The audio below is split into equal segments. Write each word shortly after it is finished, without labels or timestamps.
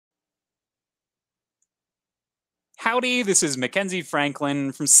Howdy, this is Mackenzie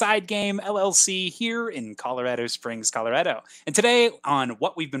Franklin from SideGame LLC here in Colorado Springs, Colorado. And today on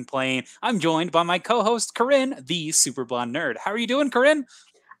What We've Been Playing, I'm joined by my co-host Corinn, the SuperBlondeNerd. How are you doing, Corinn?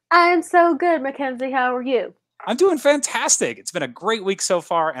 I'm so good, Mackenzie. How are you? I'm doing fantastic. It's been a great week so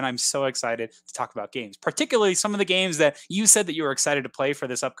far, and I'm so excited to talk about games, particularly some of the games that you said that you were excited to play for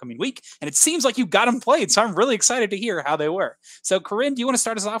this upcoming week, and it seems like you got them played, so I'm really excited to hear how they were. So, Corinn, do you want to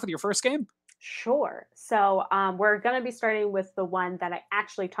start us off with your first game? Sure. So we're going to be starting with the one that I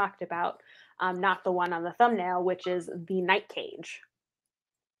actually talked about, not the one on the thumbnail, which is the Night Cage.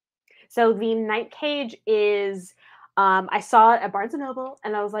 So the Night Cage is, I saw it at Barnes & Noble,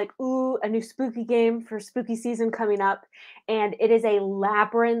 and I was like, ooh, a new spooky game for spooky season coming up. And it is a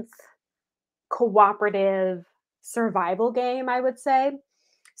labyrinth cooperative survival game, I would say.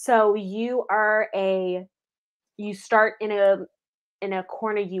 So you start in a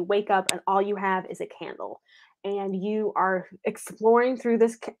corner, you wake up and all you have is a candle, and you are exploring through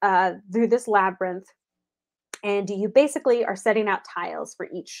this labyrinth, and you basically are setting out tiles for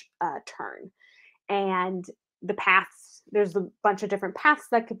each turn. And the paths, there's a bunch of different paths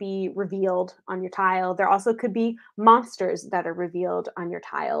that could be revealed on your tile. There also could be monsters that are revealed on your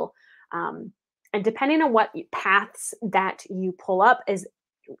tile, and depending on what paths that you pull up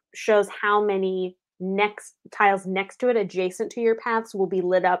shows how many tiles next to it adjacent to your paths will be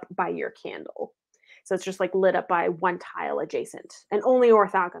lit up by your candle. So it's just like lit up by one tile adjacent, and only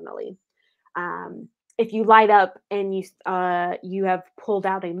orthogonally. If you light up and you have pulled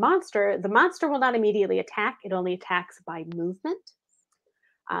out a monster, the monster will not immediately attack. It only attacks by movement.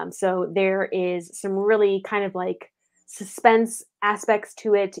 So there is some really kind of like suspense aspects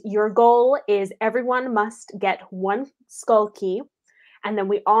to it. Your goal is everyone must get one skull key, and then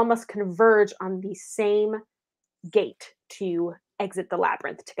we all must converge on the same gate to exit the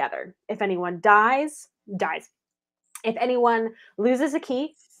labyrinth together. If anyone dies. If anyone loses a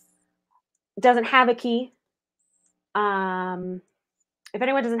key, doesn't have a key, if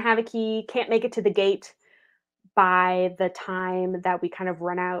anyone doesn't have a key, can't make it to the gate by the time that we kind of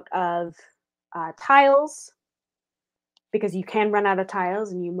run out of tiles, because you can run out of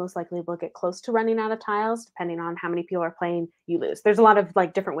tiles, and you most likely will get close to running out of tiles depending on how many people are playing. You lose. There's a lot of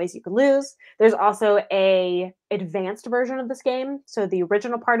like different ways you can lose. There's also a advanced version of this game. So the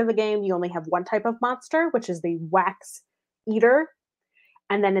original part of the game, you only have one type of monster, which is the wax eater.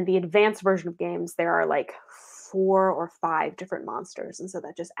 And then in the advanced version of games, there are like 4 or 5 different monsters, and so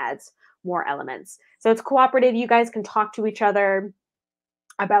that just adds more elements. So it's cooperative. You guys can talk to each other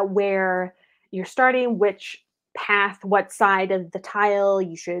about where you're starting, which path, what side of the tile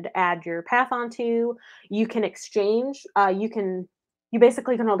you should add your path onto. You can exchange. You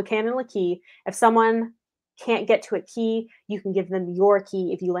basically can hold a candle and a key. If someone can't get to a key, you can give them your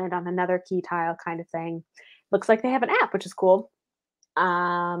key if you land on another key tile, kind of thing. Looks like they have an app, which is cool.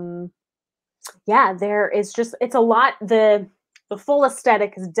 Yeah, it's a lot. The full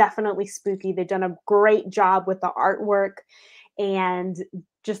aesthetic is definitely spooky. They've done a great job with the artwork and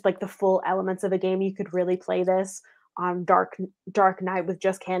just like the full elements of a game. You could really play this on dark night with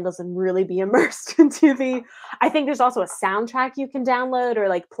just candles and really be immersed into I think there's also a soundtrack you can download or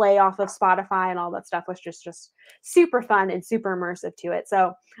like play off of Spotify and all that stuff, which is just super fun and super immersive to it.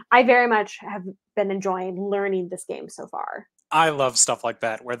 So I very much have been enjoying learning this game so far. I love stuff like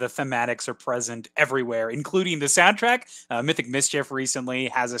that, where the thematics are present everywhere, including the soundtrack. Mythic Mischief recently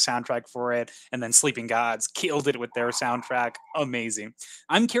has a soundtrack for it, and then Sleeping Gods killed it with their soundtrack. Amazing.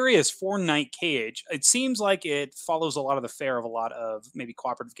 I'm curious, for Night Cage, it seems like it follows a lot of the fare of a lot of maybe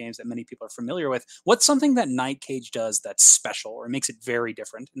cooperative games that many people are familiar with. What's something that Night Cage does that's special or makes it very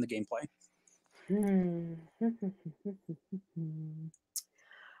different in the gameplay?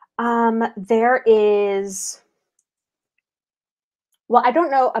 There is... Well, I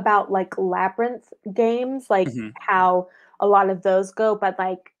don't know about like labyrinth games, like how a lot of those go, but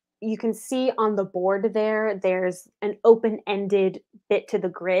like you can see on the board there's an open-ended bit to the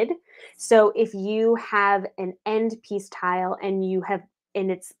grid. So if you have an end piece tile and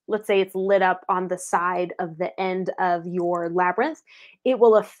let's say it's lit up on the side of the end of your labyrinth, it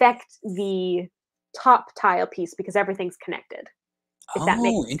will affect the top tile piece because everything's connected.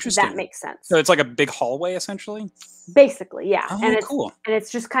 Interesting. That makes sense. So it's like a big hallway, essentially? Basically, yeah. Oh, cool. And it's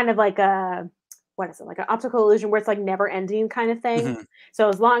just kind of like what is it, like an optical illusion where it's like never ending kind of thing. So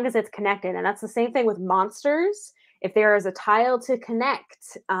as long as it's connected, and that's the same thing with monsters. If there is a tile to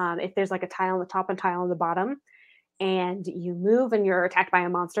connect, if there's like a tile on the top and tile on the bottom, and you move and you're attacked by a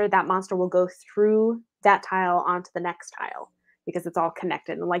monster, that monster will go through that tile onto the next tile because it's all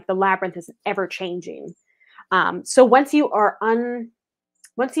connected. And like the labyrinth is ever changing. So once you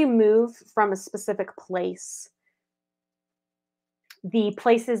move from a specific place the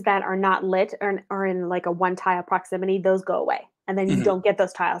places that are not lit or in like a one tile proximity, those go away. And then you Mhm. don't get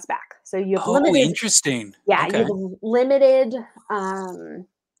those tiles back. So you have Oh, limited, interesting. yeah, you Okay. have a limited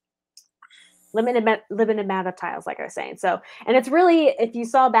limited amount of tiles, like I was saying. So, and it's really, if you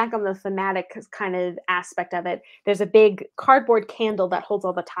saw back on the thematic kind of aspect of it, there's a big cardboard candle that holds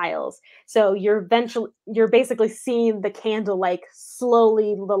all the tiles. So you're basically seeing the candle like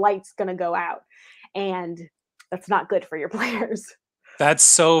slowly, the light's gonna go out, and that's not good for your players. That's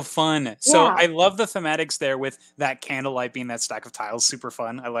so fun. So Yeah. I love the thematics there with that candlelight being that stack of tiles. Super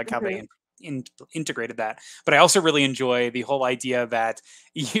fun. I like how they Mhm. integrated that. But I also really enjoy the whole idea that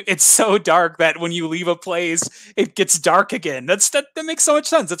it's so dark that when you leave a place, it gets dark again. That makes so much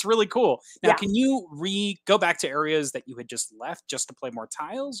sense. That's really cool. Now, Yeah. can you go back to areas that you had just left just to play more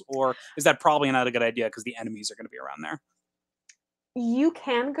tiles, or is that probably not a good idea because the enemies are going to be around there? You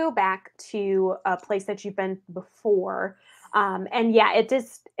can go back to a place that you've been before. And yeah,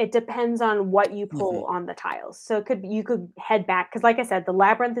 it depends on what you Hmm. pull on the tiles. So you could head back because, like I said, the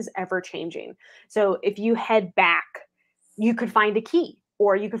labyrinth is ever changing. So if you head back, you could find a key,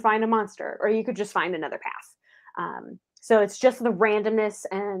 or you could find a monster, or you could just find another path. So it's just the randomness,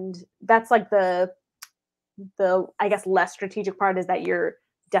 and that's like the I guess less strategic part is that you're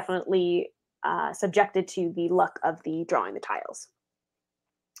definitely subjected to the luck of the drawing the tiles.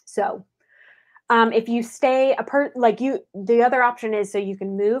 So if you stay the other option is so you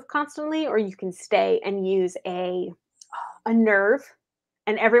can move constantly, or you can stay and use a nerve,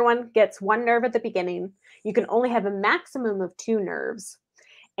 and everyone gets one nerve at the beginning. You can only have a maximum of two nerves,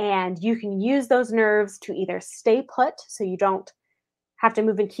 and you can use those nerves to either stay put, so you don't have to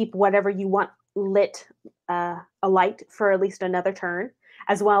move and keep whatever you want lit a light for at least another turn,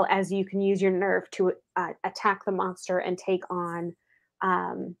 as well as you can use your nerve to attack the monster and take on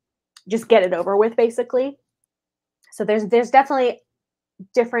just get it over with, basically. So there's definitely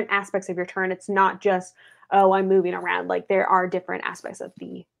different aspects of your turn. It's not just, oh, I'm moving around. Like, there are different aspects of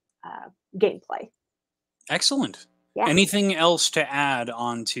the gameplay. Excellent. Yeah. Anything else to add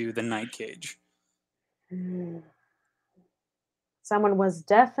on to the night cage? Mm. Someone was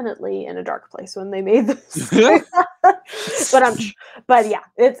definitely in a dark place when they made this. but I'm but yeah,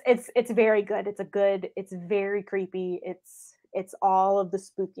 it's very good. It's very creepy. It's all of the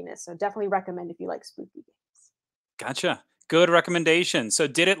spookiness. So definitely recommend if you like spooky games. Gotcha. Good recommendation. So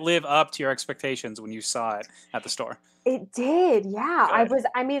did it live up to your expectations when you saw it at the store? It did, yeah. Good.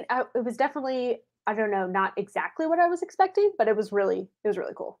 I mean, it was definitely, I don't know, not exactly what I was expecting, but it was really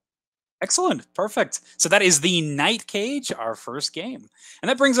cool. Excellent. Perfect. So that is the Night Cage, our first game. And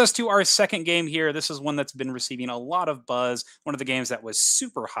that brings us to our second game here. This is one that's been receiving a lot of buzz. One of the games that was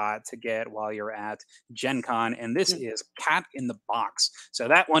super hot to get while you're at Gen Con. And this Mm. is Cat in the Box. So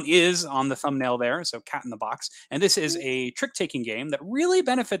that one is on the thumbnail there. So Cat in the Box. And this is a trick taking game that really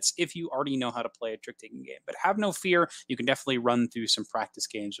benefits if you already know how to play a trick taking game. But have no fear. You can definitely run through some practice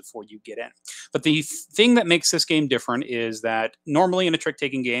games before you get in. But the thing that makes this game different is that normally in a trick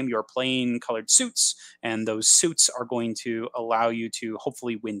taking game, you're playing colored suits, and those suits are going to allow you to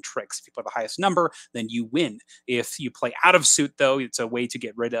hopefully win tricks. If you play the highest number, then you win. If you play out of suit, though, it's a way to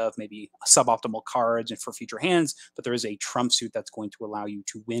get rid of maybe suboptimal cards and for future hands, but there is a trump suit that's going to allow you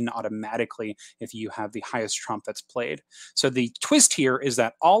to win automatically if you have the highest trump that's played. So the twist here is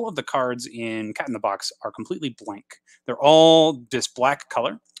that all of the cards in Cat in the Box are completely blank. They're all this black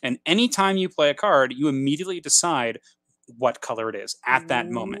color, and anytime you play a card, you immediately decide what color it is at that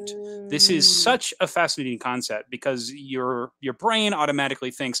moment. This is Mm. such a fascinating concept because your brain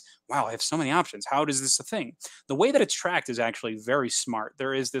automatically thinks, "Wow, I have so many options. How is this a thing?" The way that it's tracked is actually very smart.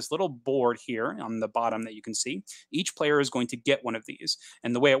 There is this little board here on the bottom that you can see. Each player is going to get one of these.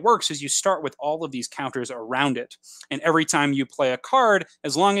 And the way it works is you start with all of these counters around it. And every time you play a card,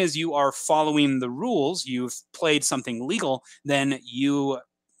 as long as you are following the rules, you've played something legal, then you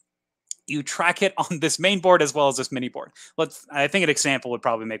track it on this main board as well as this mini board. I think an example would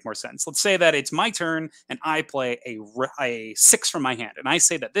probably make more sense. Let's say that it's my turn and I play a six from my hand, and I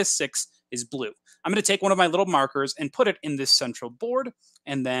say that this six is blue. I'm going to take one of my little markers and put it in this central board,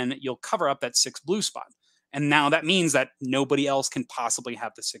 and then you'll cover up that six blue spot. And now that means that nobody else can possibly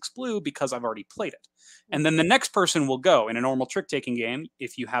have the six blue because I've already played it. And then the next person will go. In a normal trick taking game,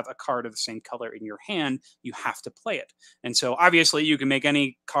 if you have a card of the same color in your hand, you have to play it. And so obviously you can make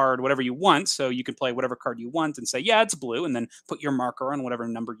any card whatever you want. So you can play whatever card you want and say, yeah, it's blue, and then put your marker on whatever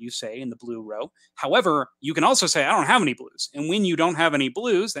number you say in the blue row. However, you can also say, I don't have any blues. And when you don't have any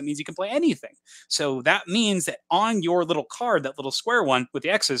blues, that means you can play anything. So that means that on your little card, that little square one with the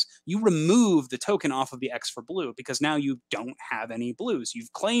X's, you remove the token off of the X for blue because now you don't have any blues.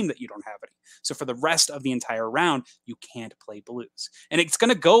 You've claimed that you don't have any. So for the rest of the entire round, you can't play blues. And it's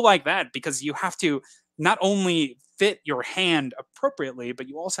going to go like that because you have to not only fit your hand appropriately, but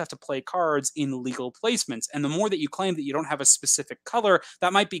you also have to play cards in legal placements. And the more that you claim that you don't have a specific color,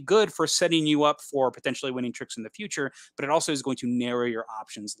 that might be good for setting you up for potentially winning tricks in the future, but it also is going to narrow your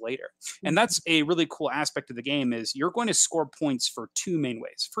options later. And that's a really cool aspect of the game is you're going to score points for two main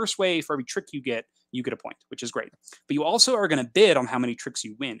ways. First way, for every trick you get a point, which is great. But you also are going to bid on how many tricks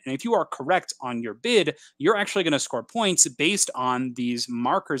you win. And if you are correct on your bid, you're actually going to score points based on these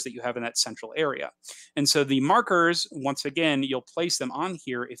markers that you have in that central area. And so the markers, once again, you'll place them on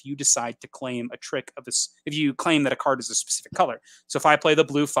here if you decide to claim a trick of this, if you claim that a card is a specific color. So if I play the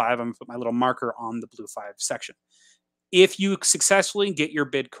blue 5, I'm going to put my little marker on the blue 5 section. If you successfully get your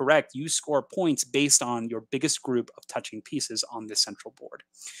bid correct, you score points based on your biggest group of touching pieces on this central board.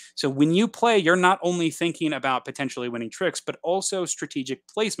 So when you play, you're not only thinking about potentially winning tricks, but also strategic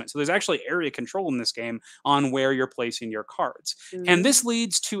placement. So there's actually area control in this game on where you're placing your cards. And this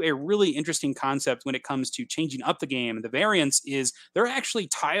leads to a really interesting concept when it comes to changing up the game. The variance is there are actually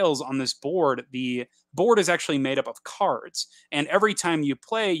tiles on this board. The board is actually made up of cards. And every time you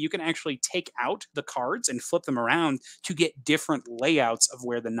play, you can actually take out the cards and flip them around to get different layouts of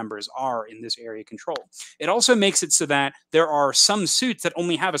where the numbers are in this area control. It also makes it so that there are some suits that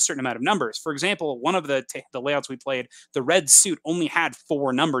only have a certain amount of numbers. For example, one of the layouts we played, the red suit only had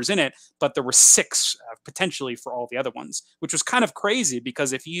 4 numbers in it, but there were 6 potentially for all the other ones, which was kind of crazy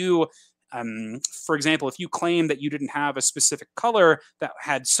because if you for example, if you claim that you didn't have a specific color that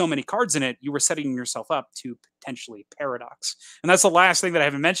had so many cards in it, you were setting yourself up to potentially paradox. And that's the last thing that I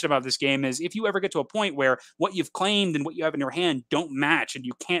haven't mentioned about this game is if you ever get to a point where what you've claimed and what you have in your hand don't match and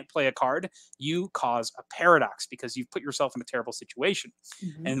you can't play a card, you cause a paradox because you've put yourself in a terrible situation.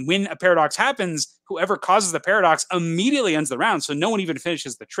 And when a paradox happens, whoever causes the paradox immediately ends the round. So no one even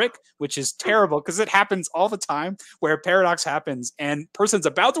finishes the trick, which is terrible because it happens all the time where a paradox happens and person's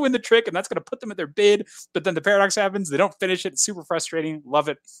about to win the trick and that's going to put them at their bid, but then the paradox happens, they don't finish it. It's super frustrating. Love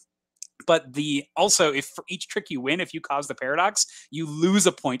it. But also, if for each trick you win, if you cause the paradox, you lose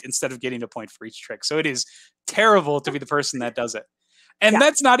a point instead of getting a point for each trick. So it is terrible to be the person that does it. And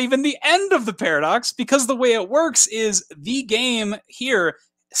that's not even the end of the paradox, because the way it works is the game here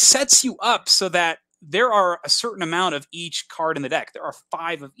sets you up so that there are a certain amount of each card in the deck. There are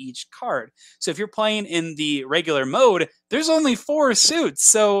 5 of each card. So if you're playing in the regular mode, there's only 4 suits.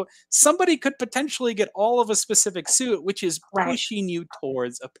 So somebody could potentially get all of a specific suit, which is pushing you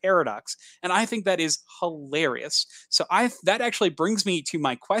towards a paradox. And I think that is hilarious. So that actually brings me to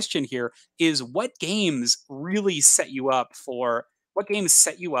my question here is what games really set you up for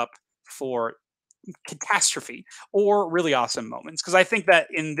catastrophe or really awesome moments? Because I think that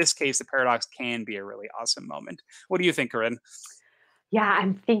in this case, the paradox can be a really awesome moment. What do you think, Corinn? Yeah,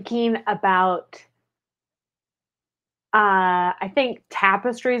 I'm thinking about, I think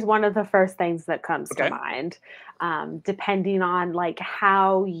tapestry is one of the first things that comes to mind, depending on like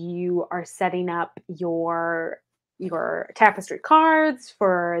how you are setting up your tapestry cards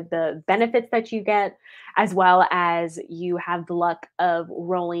for the benefits that you get, as well as you have the luck of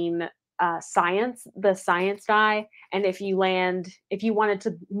rolling the science die. And if you wanted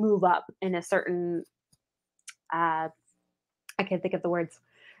to move up in a certain, I can't think of the words,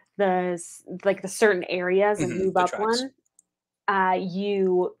 the certain areas and move up one,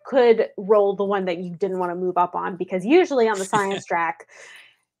 you could roll the one that you didn't want to move up on, because usually on the science track,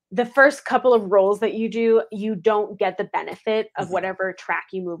 the first couple of rolls that you do, you don't get the benefit of whatever track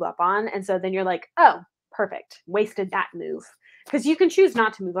you move up on. And so then you're like, oh, perfect. Wasted that move. Because you can choose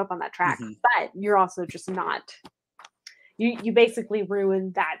not to move up on that track, but you're also just not. You basically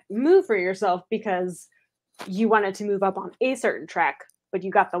ruined that move for yourself because you wanted to move up on a certain track, but you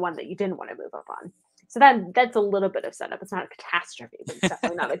got the one that you didn't want to move up on. So that's a little bit of setup. It's not a catastrophe, but it's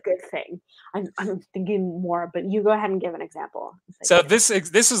definitely not a good thing. I'm thinking more, but you go ahead and give an example. So this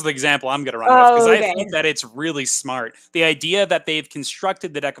is the example I'm going to run with, because I think that it's really smart. The idea that they've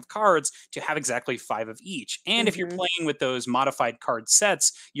constructed the deck of cards to have exactly 5 of each. And if you're playing with those modified card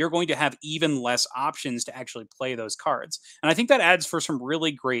sets, you're going to have even less options to actually play those cards. And I think that adds for some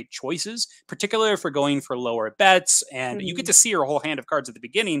really great choices, particularly if we're going for lower bets. And you get to see your whole hand of cards at the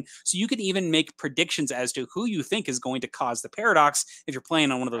beginning. So you can even make predictions recommendations as to who you think is going to cause the paradox if you're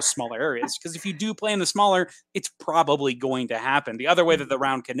playing on one of those smaller areas. Because if you do play in the smaller, it's probably going to happen. The other way that the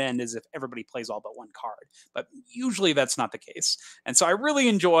round can end is if everybody plays all but one card. But usually that's not the case. And so I really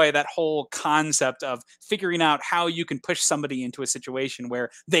enjoy that whole concept of figuring out how you can push somebody into a situation where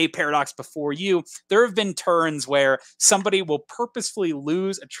they paradox before you. There have been turns where somebody will purposefully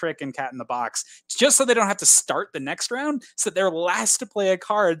lose a trick in Cat in the Box just so they don't have to start the next round, so that they're last to play a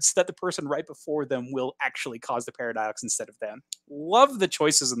card so that the person right before them will actually cause the paradox instead of them. Love the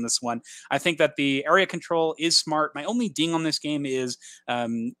choices in this one. I think that the area control is smart. My only ding on this game is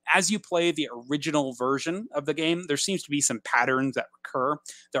as you play the original version of the game, there seems to be some patterns that recur.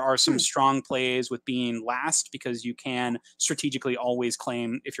 There are some strong plays with being last because you can strategically always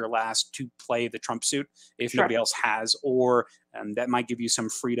claim if you're last to play the trump suit if nobody else has, or that might give you some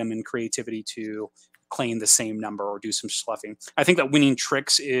freedom and creativity to claim the same number or do some sluffing. I think that winning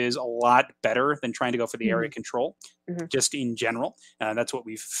tricks is a lot better than trying to go for the area control, just in general. That's what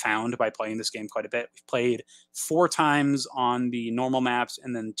we've found by playing this game quite a bit. We've played 4 times on the normal maps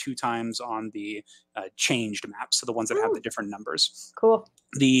and then 2 times on the changed maps, so the ones that have the different numbers. Cool.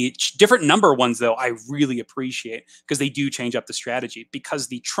 The different number ones, though, I really appreciate because they do change up the strategy, because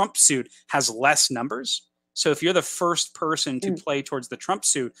the trump suit has less numbers. So if you're the first person to play towards the trump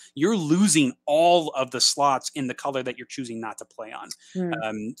suit, you're losing all of the slots in the color that you're choosing not to play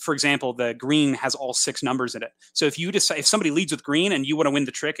on. For example, the green has all 6 numbers in it. So if you decide, if somebody leads with green and you want to win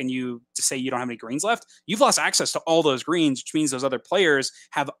the trick and you say you don't have any greens left, you've lost access to all those greens, which means those other players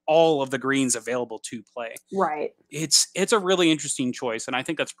have all of the greens available to play. Right. It's a really interesting choice, and I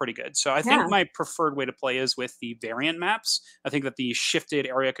think that's pretty good. So I think my preferred way to play is with the variant maps. I think that the shifted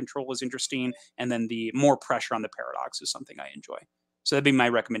area control is interesting, and then the more pressure on the paradox is something I enjoy. So that'd be my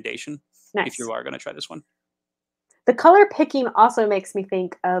recommendation if you are going to try this one. The color picking also makes me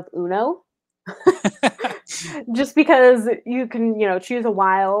think of Uno. Just because you can, choose a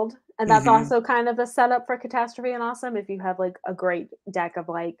wild, and that's also kind of a setup for Catastrophe and Awesome if you have like a great deck of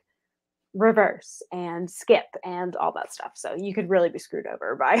like reverse and skip and all that stuff. So you could really be screwed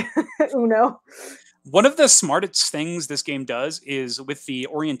over by Uno. One of the smartest things this game does is with the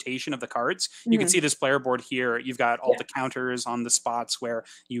orientation of the cards. You can see this player board here. You've got all the counters on the spots where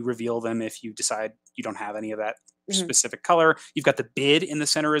you reveal them if you decide you don't have any of that specific color. You've got the bid in the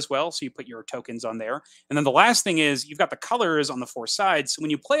center as well, so you put your tokens on there. And then the last thing is you've got the colors on the 4 sides. So when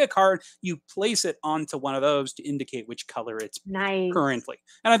you play a card, you place it onto one of those to indicate which color it's currently.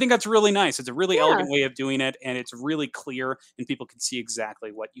 And I think that's really nice. It's a really elegant way of doing it, and it's really clear, and people can see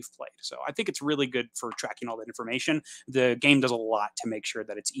exactly what you've played. So I think it's really good for tracking all that information. The game does a lot to make sure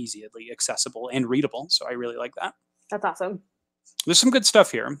that it's easily accessible and readable. So I really like that. That's awesome. There's some good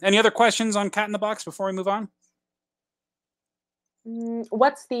stuff here. Any other questions on Cat in the Box before we move on?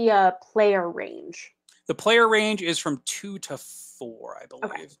 What's the player range? The player range is from 2 to 4, I believe.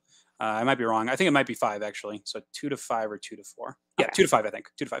 Okay. I might be wrong. I think it might be 5, actually. So 2 to 5 or 2 to 4. Yeah, 2 to 5, I think.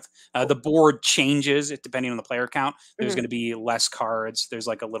 2 to 5. Cool. The board changes depending on the player count. There's going to be less cards. There's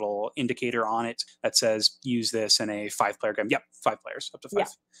like a little indicator on it that says use this in a 5-player game. Yep, 5 players, up to 5.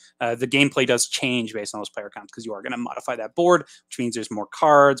 Yeah. The gameplay does change based on those player counts because you are going to modify that board, which means there's more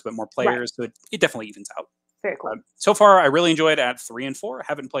cards, but more players. So it definitely evens out. Very cool. So far, I really enjoyed it at 3 and 4. I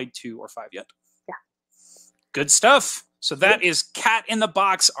haven't played 2 or 5 yet. Yeah. Good stuff. So that is Cat in the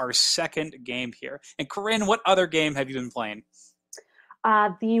Box, our second game here. And Corinn, what other game have you been playing?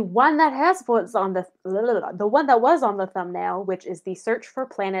 The one that was on the thumbnail, which is the Search for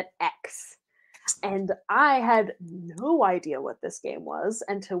Planet X. And I had no idea what this game was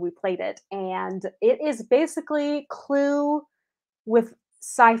until we played it. And it is basically Clue with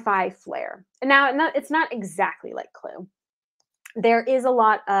sci-fi flair. Now, it's not exactly like Clue. There is a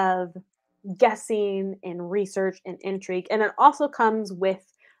lot of guessing and research and intrigue, and it also comes with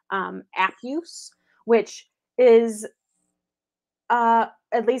app use, which is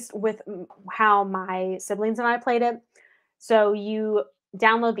at least with how my siblings and I played it. So you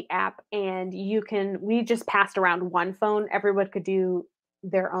download the app and we just passed around one phone. Everyone could do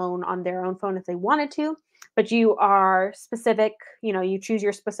their own on their own phone if they wanted to, but you are specific, you choose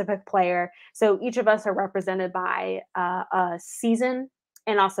your specific player. So each of us are represented by a season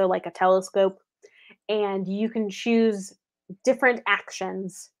and also like a telescope, and you can choose different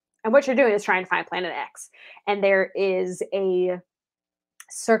actions. And what you're doing is trying to find Planet X. And there is a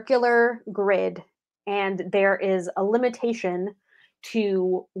circular grid, and there is a limitation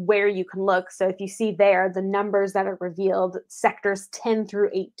to where you can look. So if you see there, the numbers that are revealed, sectors 10 through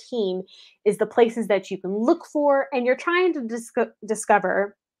 18, is the places that you can look for, and you're trying to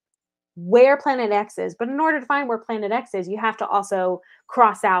discover where Planet X is. But in order to find where Planet X is, you have to also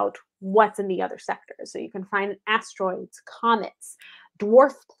cross out what's in the other sectors. So you can find asteroids, comets,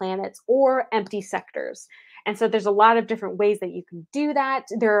 dwarf planets, or empty sectors. And so there's a lot of different ways that you can do that.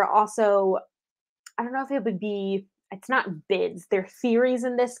 There are also, I don't know if it would be, it's not bids, they're theories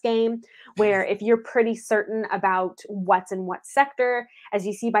in this game where if you're pretty certain about what's in what sector, as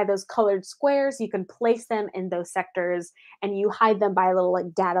you see by those colored squares, you can place them in those sectors and you hide them by a little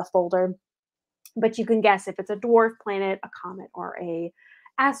like data folder. But you can guess if it's a dwarf planet, a comet, or a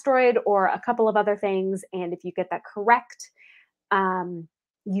asteroid, or a couple of other things. And if you get that correct,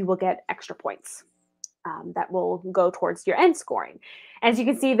 you will get extra points. That will go towards your end scoring. As you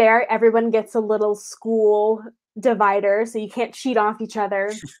can see there, everyone gets a little school divider, so you can't cheat off each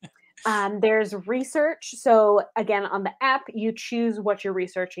other. There's research. So again, on the app, you choose what you're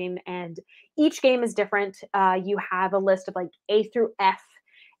researching, and each game is different. You have a list of like A through F,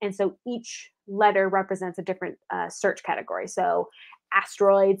 and so each letter represents a different search category. So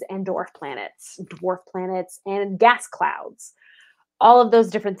asteroids and dwarf planets, and gas clouds, all of those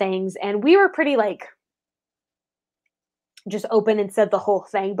different things. And we were pretty like just open and said the whole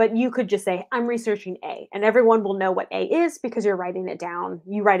thing, but you could just say, I'm researching A, and everyone will know what A is because you're writing it down.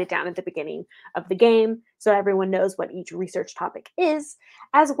 You write it down at the beginning of the game, so everyone knows what each research topic is,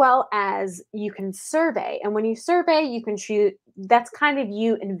 as well as you can survey. And when you survey, you can choose, that's kind of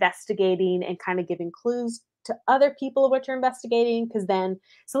you investigating and kind of giving clues to other people of what you're investigating. Because then,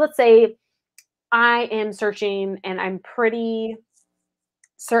 so let's say I am searching and I'm pretty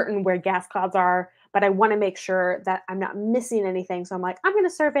certain where gas clouds are, but I want to make sure that I'm not missing anything. So I'm like, I'm going to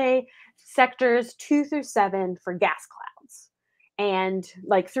survey sectors 2 through 7 for gas clouds. And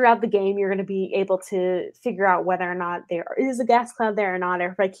like throughout the game, you're going to be able to figure out whether or not there is a gas cloud there or not.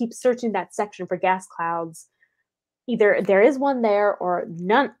 Or if I keep searching that section for gas clouds, either there is one there or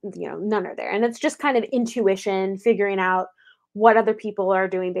none, none are there. And it's just kind of intuition, figuring out what other people are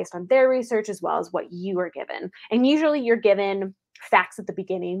doing based on their research, as well as what you are given. And usually you're given facts at the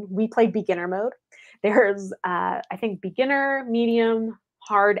beginning. We played beginner mode. There's, I think, beginner, medium,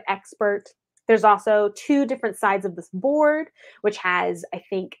 hard, expert. There's also 2 different sides of this board, which has, I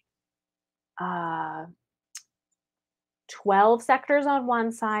think, 12 sectors on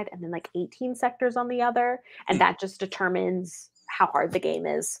one side and then like 18 sectors on the other. And that just determines how hard the game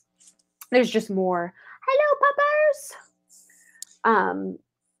is. There's just more, hello, puppers.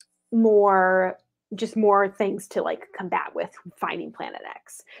 More things to like combat with finding Planet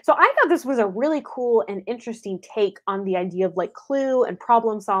X. So I thought this was a really cool and interesting take on the idea of like clue and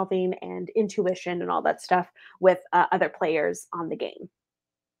problem solving and intuition and all that stuff with other players on the game.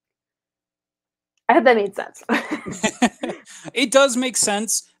 I hope that made sense. It does make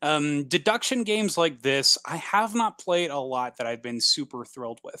sense. Deduction games like this, I have not played a lot that I've been super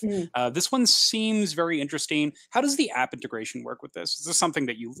thrilled with. This one seems very interesting. How does the app integration work with this? Is this something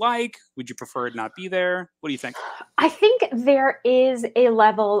that you like? Would you prefer it not be there? What do you think? I think there is a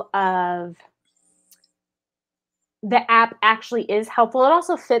level of the app actually is helpful. It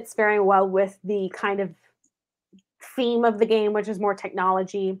also fits very well with the kind of theme of the game, which is more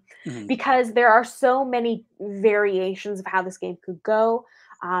technology, because there are so many variations of how this game could go.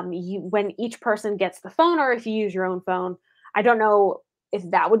 When each person gets the phone, or if you use your own phone, I don't know if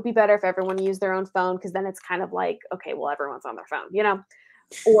that would be better if everyone used their own phone, because then it's kind of like, okay, well, everyone's on their phone,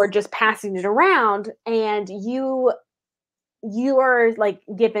 or just passing it around, and you are like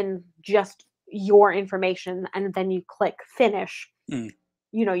given just your information, and then you click finish.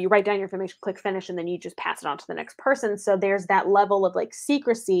 You write down your information, click finish, and then you just pass it on to the next person. So there's that level of like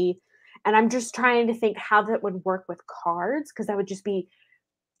secrecy. And I'm just trying to think how that would work with cards, because that would just be,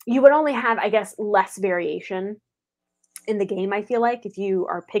 you would only have, I guess, less variation in the game, I feel like, if you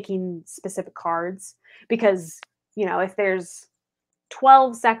are picking specific cards. Because, if there's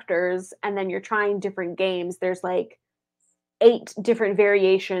 12 sectors and then you're trying different games, there's like 8 different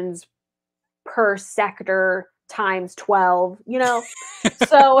variations per sector times 12,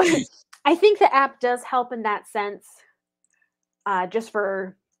 So I think the app does help in that sense, just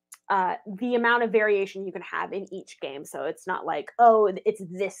for the amount of variation you can have in each game. So it's not like, oh, it's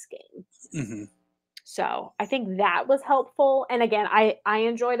this game. So I think that was helpful. And again, I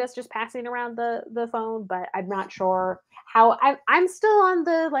enjoyed us just passing around the phone, but I'm not sure how. I'm still on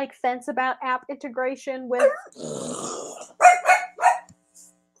the like fence about app integration with.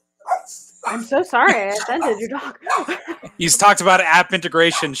 I'm so sorry, I offended your dog. He's talked about app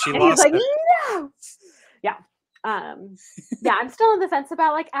integration. She and lost he's like, it. No. Yeah. Yeah, I'm still on the fence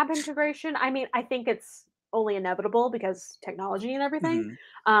about like app integration. I mean, I think it's only inevitable because technology and everything.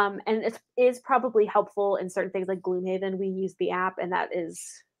 And it is probably helpful in certain things like Gloomhaven. We use the app, and that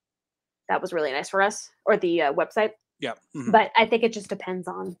was really nice for us, or the website. Yeah. But I think it just depends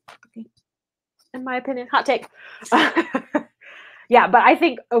on, in my opinion, hot take. Yeah, but I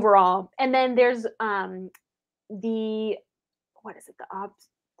think overall, and then there's the what is it?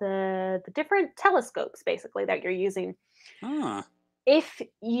 The different telescopes basically that you're using. Ah, If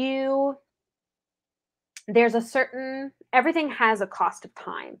you there's a certain everything has a cost of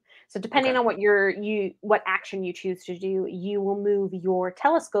time. So okay. depending on what action you choose to do, you will move your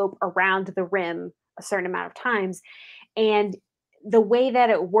telescope around the rim a certain amount of times. And the way that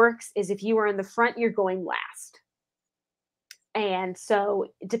it works is if you are in the front, you're going last. And so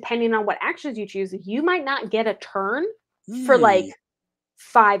depending on what actions you choose, you might not get a turn for like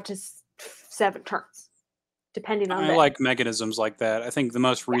Hmm. 7 turns, depending on I the like mechanisms like that. I think the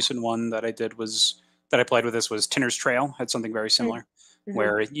most yeah. recent one that I did was that I played with this was Tinner's Trail. Had something very Mm, similar, mhm.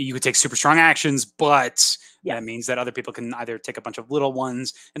 where you could take super strong actions, but Yeah. that means that other people can either take a bunch of little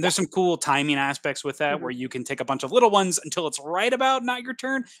ones, and Yeah. there's some cool timing aspects with that, where Mhm. you can take a bunch of little ones until it's right about not your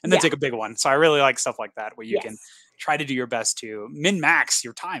turn, and then Yeah. take a big one. So I really like stuff like that, where you can Yes. try to do your best to min max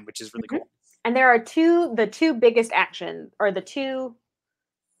your time, which is really Mhm. cool. And there are the two biggest action or the two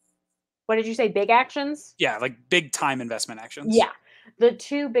what did you say, big actions? Yeah, like big time investment actions. Yeah. The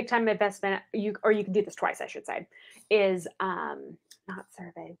two big time investment you can do this twice, I should say, is not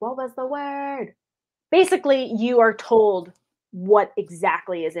survey. What was the word? Basically, you are told what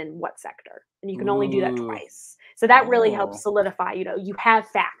exactly is in what sector, and you can only do that Ooh, twice. So that really helps oh, solidify, you have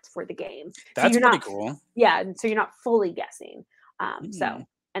facts for the game. So that's you're pretty not cool. yeah, and so you're not fully guessing. Hmm. So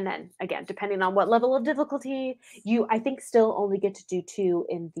and then again, depending on what level of difficulty, you I think still only get to do 2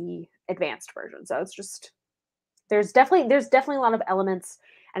 in the advanced version. So it's just there's definitely a lot of elements,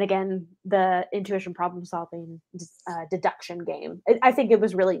 and again, the intuition problem solving deduction game. I think it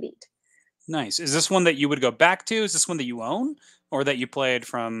was really neat. Nice. Is this one that you would go back to? Is this one that you own or that you played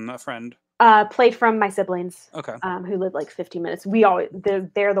from a friend? Played from my siblings, Okay. who live like 15 minutes.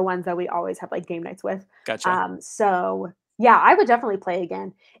 They're the ones that we always have like game nights with. Gotcha. So yeah, I would definitely play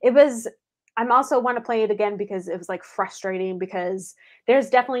again. It was. I'm also want to play it again because it was like frustrating because there's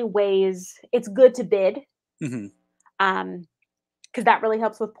definitely ways. It's good to bid, Hmm. um, because that really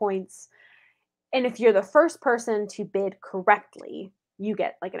helps with points. And if you're the first person to bid correctly, you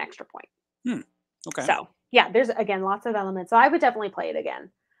get like an extra point. Hmm. Okay. So yeah, there's again lots of elements. So I would definitely play it again.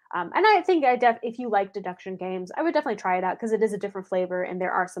 And I think if you like deduction games, I would definitely try it out because it is a different flavor and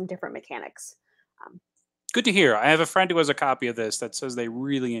there are some different mechanics. Um, Good to hear. I have a friend who has a copy of this that says they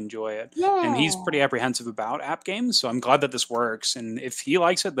really enjoy it. And he's yeah, pretty apprehensive about app games. So I'm glad that this works. And if he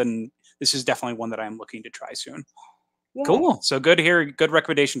likes it, then this is definitely one that I'm looking to try soon. yeah. Cool. So good to hear. Good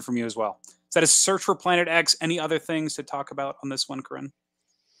recommendation from you as well. Is that a search for Planet X? Any other things to talk about on this one, Corinne?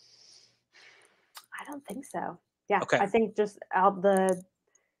 I don't think so. Yeah, Okay. I think just out the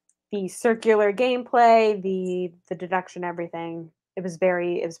circular gameplay, the deduction, everything. It was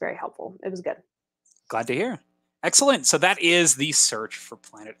very helpful. It was good. Glad to hear. Excellent. So that is the search for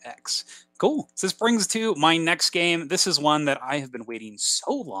Planet X. Cool. So this brings to my next game. This is one that I have been waiting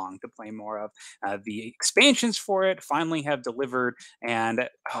so long to play more of. The expansions for it finally have delivered, and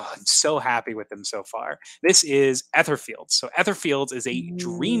I'm so happy with them so far. This is Etherfields. So Etherfields is a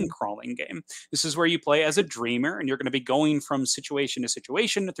dream Mm, crawling game. This is where you play as a dreamer, and you're going to be going from situation to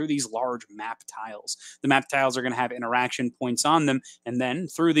situation through these large map tiles. The map tiles are going to have interaction points on them, and then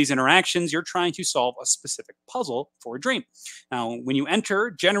through these interactions, you're trying to solve a specific puzzle for a dream. Now, when you enter,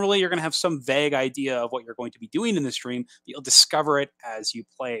 generally you're going to have some vague idea of what you're going to be doing in this dream, but you'll discover it as you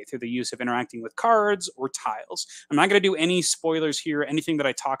play through the use of interacting with cards or tiles. I'm not going to do any spoilers here. Anything that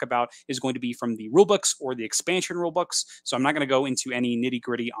I talk about is going to be from the rulebooks or the expansion rulebooks, so I'm not going to go into any nitty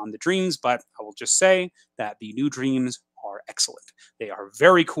gritty on the dreams, but I will just say that the new dreams are excellent. They are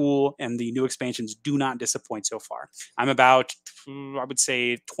very cool, and the new expansions do not disappoint so far. I'm about, I would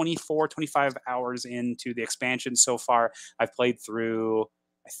say, 24, 25 hours into the expansion so far. I've played through,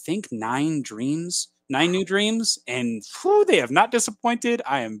 I think, 9 dreams, 9 new dreams, and whew, they have not disappointed.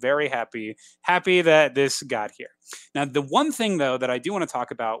 I am very happy that this got here. Now, the one thing though that I do want to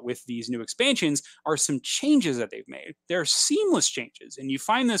talk about with these new expansions are some changes that they've made. They're seamless changes, and you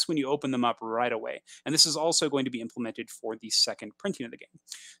find this when you open them up right away. And this is also going to be implemented for the second printing of the game.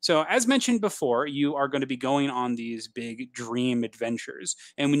 So, as mentioned before, you are going to be going on these big dream adventures.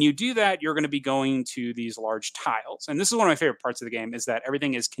 And when you do that, you're going to be going to these large tiles. And this is one of my favorite parts of the game is that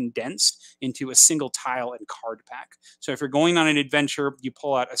everything is condensed into a single tile and card pack. So if you're going on an adventure, you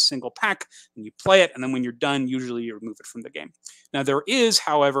pull out a single pack and you play it. And then when you're done, usually you remove it from the game. Now, there is,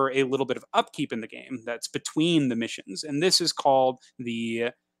 however, a little bit of upkeep in the game that's between the missions. And this is called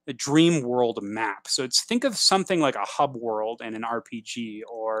the dream world map. So it's think of something like a hub world in an RPG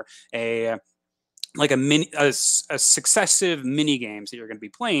or a like a successive mini games that you're going to be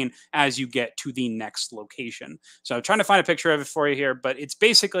playing as you get to the next location. So I'm trying to find a picture of it for you here, but it's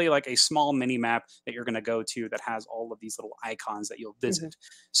basically like a small mini map that you're going to go to that has all of these little icons that you'll visit.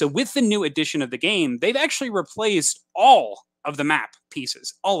 So with the new edition of the game, they've actually replaced all of the map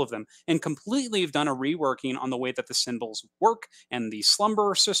pieces, all of them, and completely have done a reworking on the way that the symbols work and the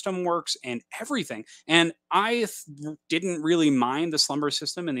slumber system works and everything. And I didn't really mind the slumber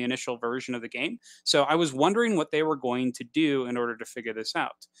system in the initial version of the game. So I was wondering what they were going to do in order to figure this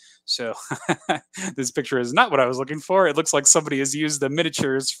out. So this picture is not what I was looking for. It looks like somebody has used the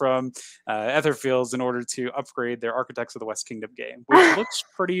miniatures from Etherfields in order to upgrade their Architects of the West Kingdom game, which looks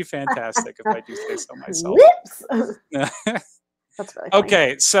pretty fantastic, if I do say so myself. Whoops. That's really funny.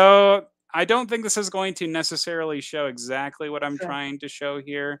 Okay, so I don't think this is going to necessarily show exactly what I'm trying to show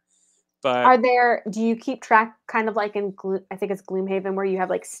here. But do you keep track, kind of like in I think it's Gloomhaven, where you have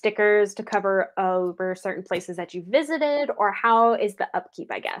like stickers to cover over certain places that you visited, or how is the upkeep,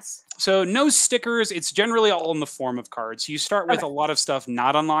 I guess? So no stickers. It's generally all in the form of cards. You start with a lot of stuff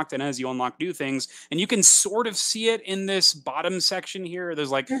not unlocked, and as you unlock new things, and you can sort of see it in this bottom section here.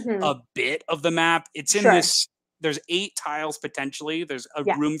 There's like a bit of the map. It's in this. There's 8 tiles potentially. There's a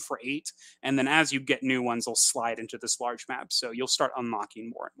room for 8. And then as you get new ones, they'll slide into this large map. So you'll start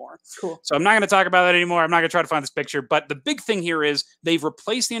unlocking more and more. Cool. So I'm not going to talk about that anymore. I'm not going to try to find this picture. But the big thing here is they've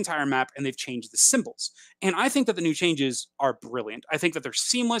replaced the entire map and they've changed the symbols. And I think that the new changes are brilliant. I think that they're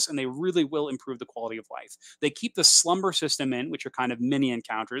seamless and they really will improve the quality of life. They keep the slumber system in, which are kind of mini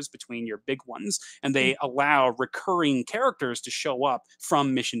encounters between your big ones. And they allow recurring characters to show up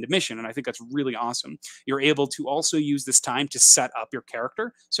from mission to mission. And I think that's really awesome. You're able to also use this time to set up your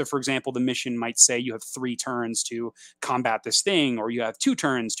character. So for example, the mission might say you have 3 turns to combat this thing, or you have 2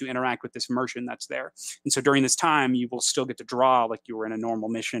 turns to interact with this merchant that's there. And so during this time, you will still get to draw like you were in a normal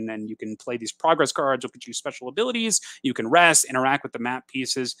mission, and you can play these progress cards, which get you special abilities. You can rest, interact with the map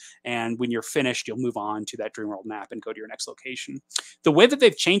pieces, and when you're finished, you'll move on to that Dreamworld map and go to your next location. The way that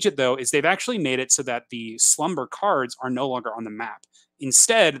they've changed it, though, is they've actually made it so that the slumber cards are no longer on the map.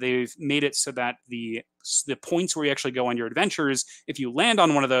 Instead, they've made it so that the points where you actually go on your adventures, if you land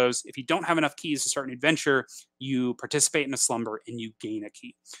on one of those, if you don't have enough keys to start an adventure, you participate in a slumber and you gain a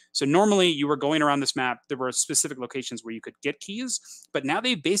key. So normally you were going around this map, there were specific locations where you could get keys, but now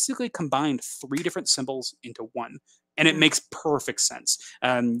they've basically combined 3 different symbols into one. And it makes perfect sense.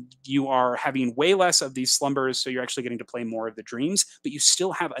 You are having way less of these slumbers, so you're actually getting to play more of the dreams, but you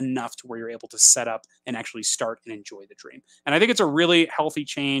still have enough to where you're able to set up and actually start and enjoy the dream. And I think it's a really healthy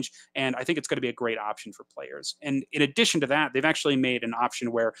change, and I think it's going to be a great option for players. And in addition to that, they've actually made an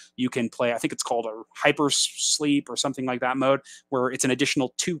option where you can play, I think it's called a hyper sleep or something like that mode, where it's an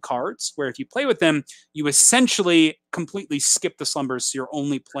additional 2 cards, where if you play with them, you essentially completely skip the slumbers, so you're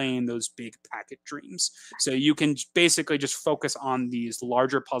only playing those big packet dreams. So you can basically just focus on these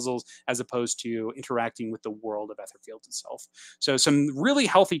larger puzzles as opposed to interacting with the world of Etherfield itself. So some really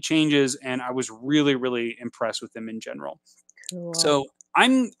healthy changes, and I was really, really impressed with them in general. Cool. So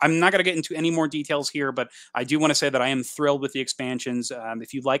I'm not going to get into any more details here, but I do want to say that I am thrilled with the expansions.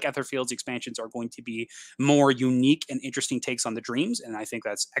 If you like Etherfield's expansions are going to be more unique and interesting takes on the dreams, and I think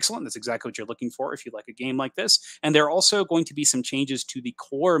that's excellent. That's exactly what you're looking for if you like a game like this. And there are also going to be some changes to the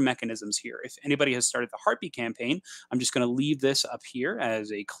core mechanisms here. If anybody has started the Heartbeat campaign, I'm just going to leave this up here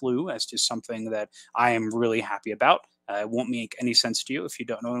as a clue as to something that I am really happy about. It won't make any sense to you if you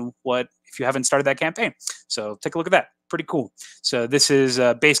don't know if you haven't started that campaign. So take a look at that. Pretty cool. So this is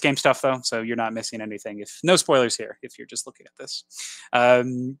base game stuff, though, so you're not missing anything. If no spoilers here, if you're just looking at this.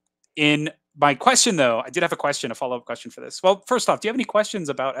 In my question, though, I did have a follow-up question for this. Well, first off, do you have any questions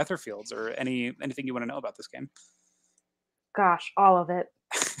about Etherfields or anything you want to know about this game? Gosh, all of it.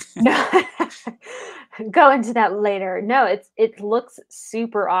 No, go into that later. No, it looks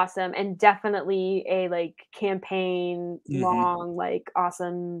super awesome, and definitely a like campaign long, like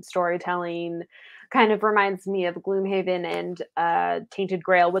awesome storytelling. Kind of reminds me of Gloomhaven and Tainted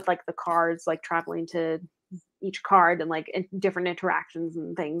Grail, with like the cards like traveling to each card and like different interactions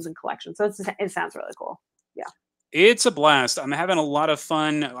and things and collections. So it sounds really cool. Yeah. It's a blast. I'm having a lot of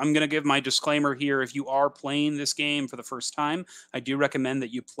fun. I'm going to give my disclaimer here. If you are playing this game for the first time, I do recommend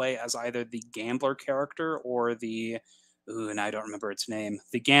that you play as either the gambler character or and I don't remember its name,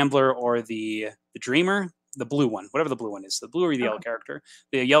 the gambler or the dreamer, the blue one, whatever the blue one is, the blue or the yellow character.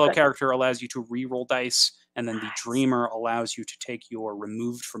 The yellow character allows you to re-roll dice And then the Dreamer allows you to take your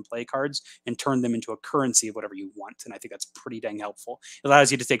removed from play cards and turn them into a currency of whatever you want. And I think that's pretty dang helpful. It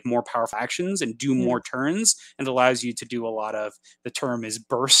allows you to take more powerful actions and do more turns, and allows you to do a lot of, the term is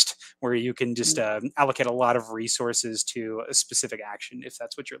burst, where you can just allocate a lot of resources to a specific action if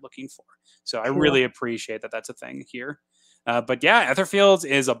that's what you're looking for. So I really appreciate that that's a thing here. But yeah, Etherfields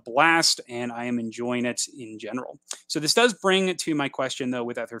is a blast, and I am enjoying it in general. So this does bring to my question, though,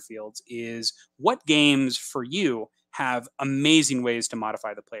 with Etherfields is, what games for you have amazing ways to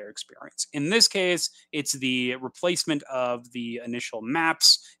modify the player experience? In this case, it's the replacement of the initial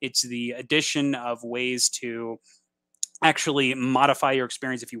maps. It's the addition of ways to actually modify your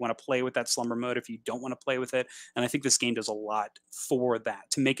experience if you want to play with that slumber mode, if you don't want to play with it. And I think this game does a lot for that,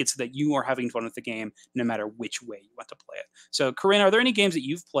 to make it so that you are having fun with the game no matter which way you want to play it. So Corinn, are there any games that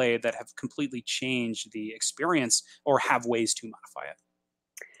you've played that have completely changed the experience or have ways to modify it?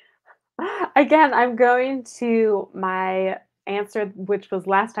 Again, I'm going to my answer, which was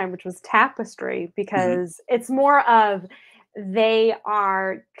last time, which was Tapestry, because it's more of, they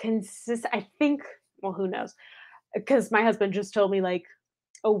are consistent. I think, well, who knows? Because my husband just told me like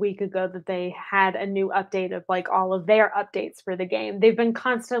a week ago that they had a new update of like all of their updates for the game. They've been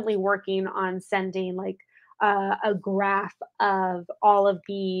constantly working on sending like a graph of all of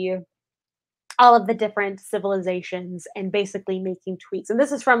the different civilizations and basically making tweaks. And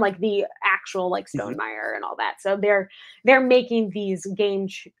this is from like the actual like Stonemaier and all that. So they're making these game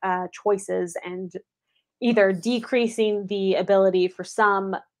choices and either decreasing the ability for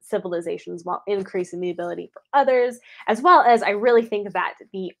some civilizations while increasing the ability for others, as well as I really think that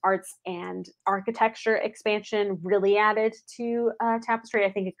the arts and architecture expansion really added to Tapestry.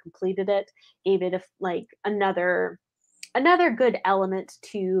 I think it completed it, gave it another good element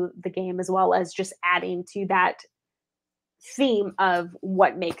to the game, as well as just adding to that theme of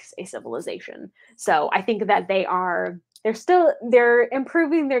what makes a civilization. So I think that they're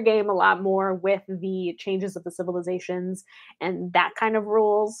improving their game a lot more with the changes of the civilizations and that kind of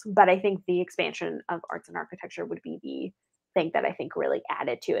rules. But I think the expansion of arts and architecture would be the thing that I think really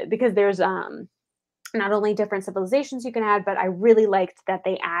added to it, because there's not only different civilizations you can add, but I really liked that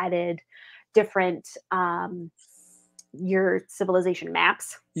they added different your civilization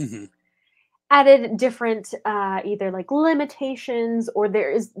maps. Added different either like limitations, or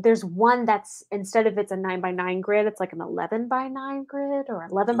there's one that's, instead of it's a 9x9 grid, it's like an 11x9 grid or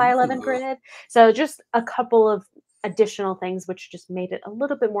 11x11 grid. So just a couple of additional things which just made it a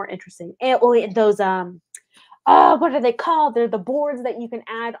little bit more interesting. And those what are they called? They're the boards that you can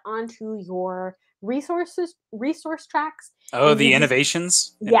add onto your resource tracks. Oh, the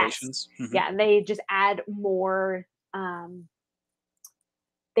innovations. Yes. Yeah, they just add more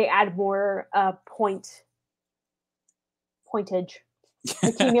pointage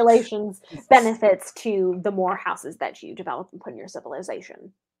accumulations benefits to the more houses that you develop and put in your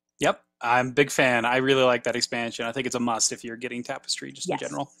civilization. Yep, I'm a big fan. I really like that expansion. I think it's a must if you're getting Tapestry just in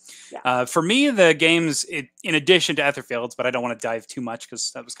general. Yeah. For me, the games, in addition to Etherfields, but I don't want to dive too much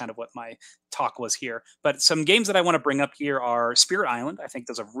because that was kind of what my talk was here. But some games that I want to bring up here are Spirit Island. I think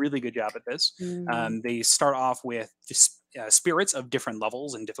does a really good job at this. They start off with just spirits of different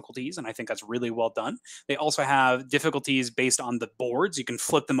levels and difficulties, and I think that's really well done. They also have difficulties based on the boards. You can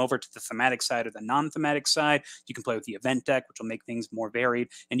flip them over to the thematic side or the non-thematic side. You can play with the event deck, which will make things more varied,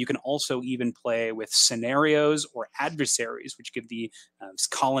 and you can also even play with scenarios or adversaries, which give the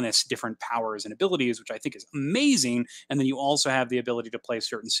colonists different powers and abilities, which I think is amazing. And then you also have the ability to play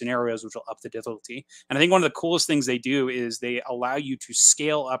certain scenarios, which will up the difficulty. And I think one of the coolest things they do is they allow you to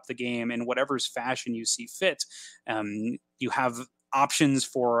scale up the game in whatever's fashion you see fit. You have options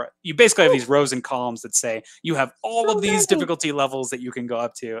for, you basically have these rows and columns that say you have all of these difficulty levels that you can go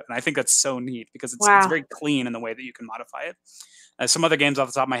up to. And I think that's so neat because it's very clean in the way that you can modify it. Some other games off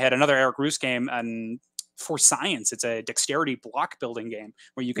the top of my head, another Eric Roos game, and for science, it's a dexterity block building game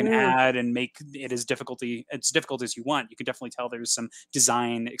where you can add and make it as difficult as you want. You can definitely tell there's some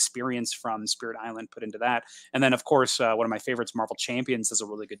design experience from Spirit Island put into that. And then, of course, one of my favorites, Marvel Champions, does a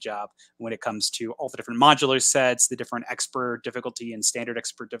really good job when it comes to all the different modular sets, the different expert difficulty and standard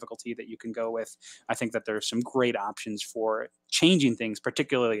expert difficulty that you can go with. I think that there's some great options for changing things,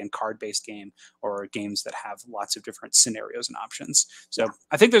 particularly in card-based game or games that have lots of different scenarios and options. So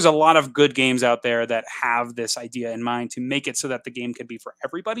I think there's a lot of good games out there that have this idea in mind to make it so that the game can be for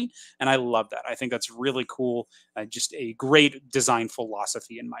everybody. And I love that. I think that's really cool. Just a great design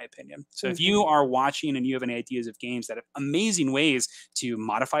philosophy, in my opinion. So if you are watching and you have any ideas of games that have amazing ways to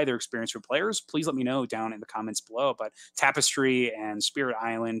modify their experience for players, please let me know down in the comments below. But Tapestry and Spirit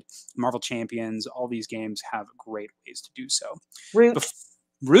Island, Marvel Champions, all these games have great ways to do so. Root.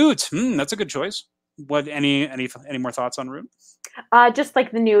 Root. That's a good choice. What any more thoughts on Root? Just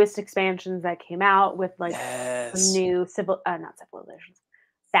like the newest expansions that came out with like some Yes. new not civilizations,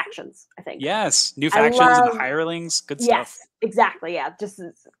 factions, I think. Yes. New I factions and the love hirelings. Good stuff. Yes, exactly. Yeah, just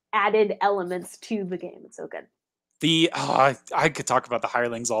added elements to the game. It's so good. I could talk about the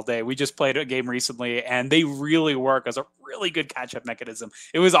hirelings all day. We just played a game recently, and they really work as a really good catch-up mechanism.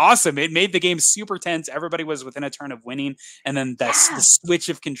 It was awesome. It made the game super tense. Everybody was within a turn of winning, and then the switch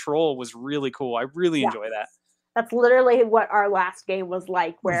of control was really cool. I really enjoy that. That's literally what our last game was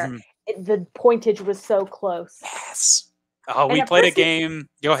like, where the pointage was so close. Yes. Oh, we played a game.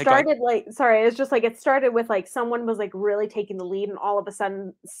 Go ahead. It's just like it started with like someone was like really taking the lead, and all of a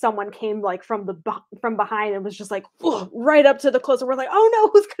sudden someone came like from behind and was just like right up to the closer. We're like, oh no,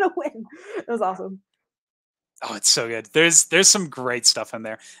 who's gonna win? It was awesome. Oh, it's so good. There's some great stuff in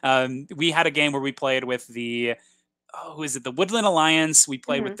there. We had a game where we played with the who is it? The Woodland Alliance. We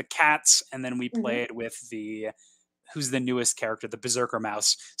played with the cats, and then we played with who's the newest character, the Berserker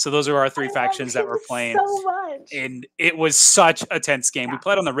Mouse. So those are our three factions that we're playing. So much. And it was such a tense game. We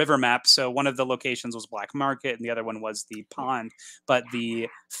played on the river map. So one of the locations was Black Market and the other one was the pond. But the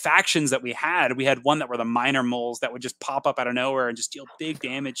factions that we had one that were the minor moles that would just pop up out of nowhere and just deal big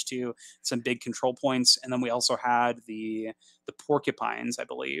damage to some big control points. And then we also had the porcupines, I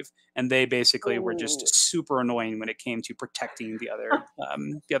believe. And they basically were just super annoying when it came to protecting the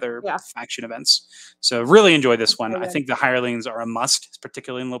other faction events. So really enjoy this one. I think the hirelings are a must,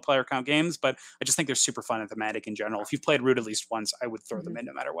 particularly in low player count games, but I just think they're super fun and thematic in general. If you've played Root at least once, I would throw them in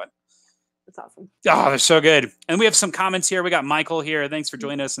no matter what. That's awesome. Oh, they're so good. And we have some comments here. We got Michael here. Thanks for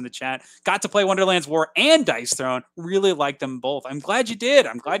joining us in the chat. Got to play Wonderland's War and Dice Throne. Really liked them both. I'm glad you did.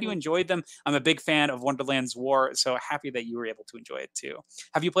 I'm glad you enjoyed them. I'm a big fan of Wonderland's War, so happy that you were able to enjoy it too.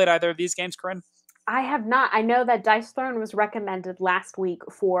 Have you played either of these games, Corinn? I have not. I know that Dice Throne was recommended last week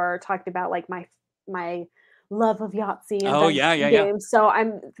for talking about like my love of Yahtzee and games. So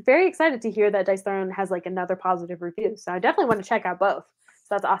I'm very excited to hear that Dice Throne has like another positive review. So I definitely want to check out both.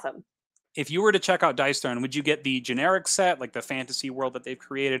 So that's awesome. If you were to check out Dice Throne, would you get the generic set, like the fantasy world that they've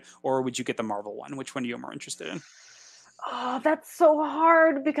created, or would you get the Marvel one? Which one are you more interested in? Oh, that's so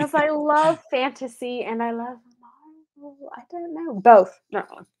hard because I love fantasy and I love Marvel. I don't know. Both. No.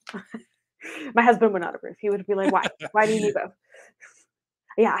 My husband would not approve. He would be like, why? Why do you need both?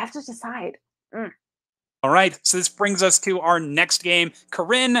 Yeah, I have to decide. All right. So this brings us to our next game.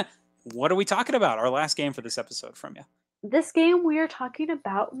 Corinn, what are we talking about? Our last game for this episode from you. This game we are talking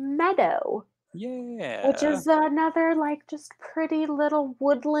about Meadow. Yeah. Which is another like just pretty little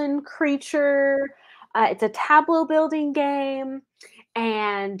woodland creature. It's a tableau building game,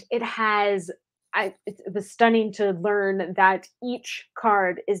 and it has it was stunning to learn that each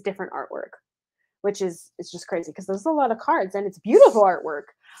card is different artwork, which is it's just crazy because there's a lot of cards and it's beautiful artwork.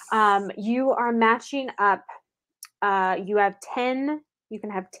 You are matching up. You have 10. You can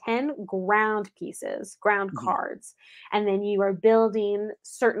have 10 ground pieces, ground cards, and then you are building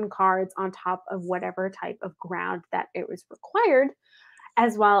certain cards on top of whatever type of ground that it was required,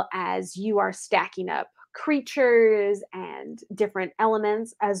 as well as you are stacking up creatures and different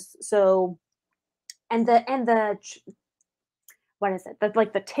elements what is it? But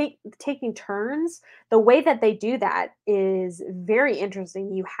like taking turns, the way that they do that is very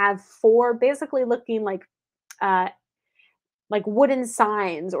interesting. You have 4 basically looking like wooden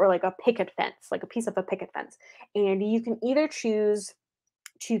signs or like a picket fence, like a piece of a picket fence. And you can either choose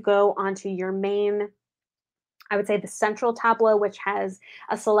to go onto your main, I would say the central tableau, which has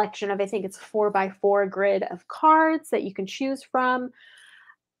a selection of, I think it's 4x4 grid of cards that you can choose from.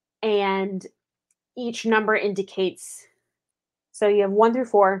 And each number indicates, so you have 1 through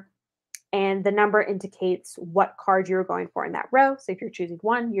 4, and the number indicates what card you're going for in that row. So if you're choosing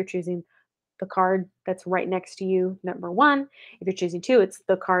 1, you're choosing the card that's right next to you, number 1. If you're choosing 2, it's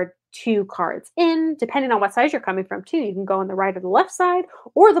the card 2 cards in. Depending on what size you're coming from, too, you can go on the right or the left side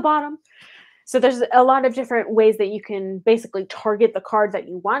or the bottom. So there's a lot of different ways that you can basically target the card that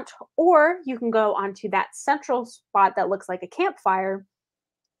you want, or you can go onto that central spot that looks like a campfire,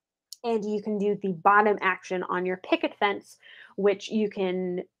 and you can do the bottom action on your picket fence, which you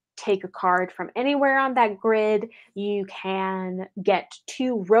can take a card from anywhere on that grid. You can get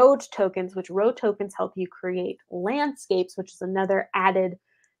 2 road tokens, which road tokens help you create landscapes, which is another added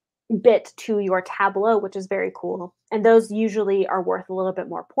bit to your tableau, which is very cool. And those usually are worth a little bit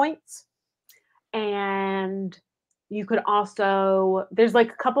more points. And you could also, there's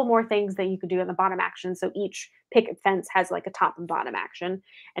like a couple more things that you could do in the bottom action. So each picket fence has like a top and bottom action.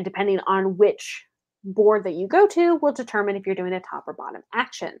 And depending on which board that you go to will determine if you're doing a top or bottom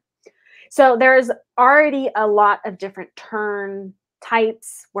action. So there's already a lot of different turn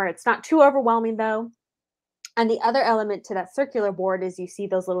types where it's not too overwhelming though. And the other element to that circular board is you see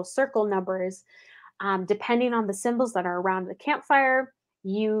those little circle numbers. Depending on the symbols that are around the campfire,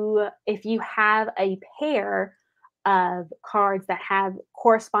 if you have a pair of cards that have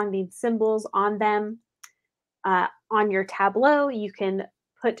corresponding symbols on them on your tableau, you can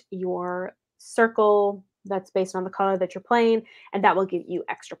put your circle that's based on the color that you're playing, and that will give you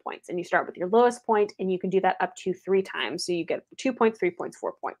extra points. And you start with your lowest point, and you can do that up to 3 times. So you get 2 points, 3 points,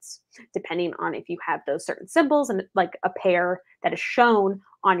 4 points, depending on if you have those certain symbols and like a pair that is shown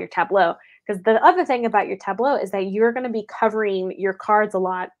on your tableau. Because the other thing about your tableau is that you're going to be covering your cards a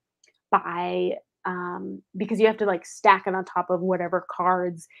lot by because you have to like stack it on top of whatever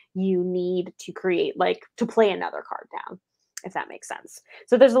cards you need to create, like to play another card down, if that makes sense.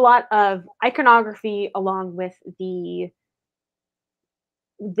 So there's a lot of iconography along with the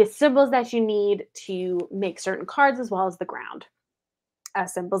symbols that you need to make certain cards, as well as the ground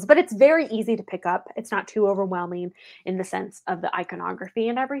symbols. But it's very easy to pick up. It's not too overwhelming in the sense of the iconography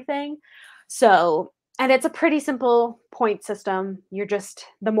and everything. So, and it's a pretty simple point system. You're just,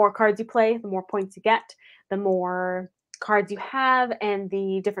 the more cards you play, the more points you get, the more cards you have, and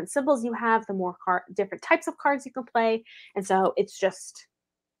the different symbols you have, the more different types of cards you can play. And so it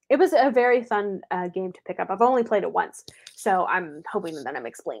was a very fun game to pick up. I've only played it once, so I'm hoping that I'm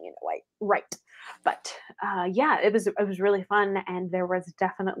explaining it right. But yeah, it was really fun, and there was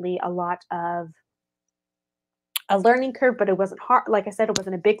definitely a lot of a learning curve, but it wasn't hard. Like I said, it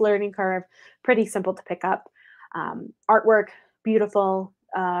wasn't a big learning curve. Pretty simple to pick up. Artwork, beautiful.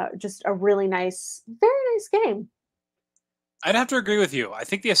 Just a really nice, very nice game. I'd have to agree with you. I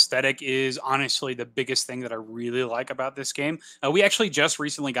think the aesthetic is honestly the biggest thing that I really like about this game. We actually just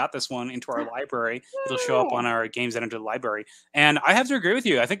recently got this one into our library. It'll show up on our Games that Enter the library. And I have to agree with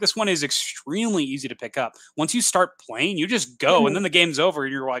you. I think this one is extremely easy to pick up. Once you start playing, you just go, and then the game's over,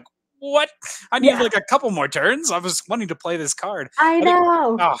 and you're like, what? I need like a couple more turns. I was wanting to play this card. I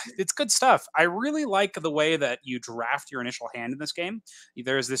know. It's good stuff. I really like the way that you draft your initial hand in this game.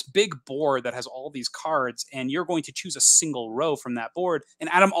 There's this big board that has all these cards, and you're going to choose a single row from that board and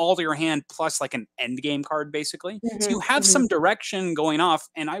add them all to your hand, plus like an end game card, basically. So you have some direction going off,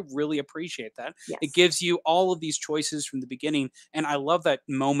 and I really appreciate that. Yes. It gives you all of these choices from the beginning, and I love that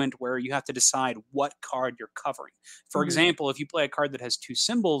moment where you have to decide what card you're covering. For example, if you play a card that has 2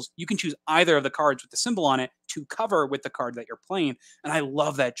 symbols, you can choose either of the cards with the symbol on it to cover with the card that you're playing. And I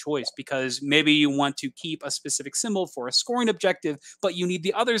love that choice, because maybe you want to keep a specific symbol for a scoring objective, but you need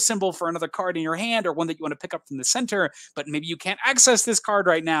the other symbol for another card in your hand, or one that you want to pick up from the center, but maybe you can't access this card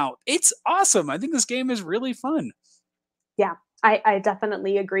right now. It's awesome. I think this game is really fun. Yeah, I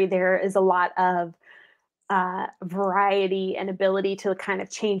definitely agree. There is a lot of variety and ability to kind of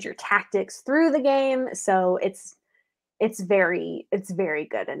change your tactics through the game. So it's very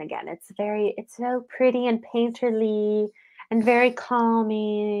good. And again, it's so pretty and painterly and very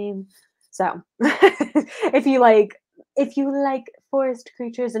calming. So if you like forest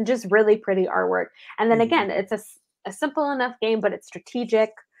creatures and just really pretty artwork, and then again, it's a simple enough game, but it's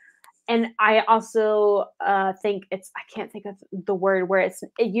strategic. And I also think I can't think of the word where it's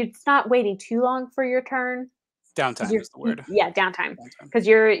not waiting too long for your turn. Downtime is the word. Yeah, downtime. Because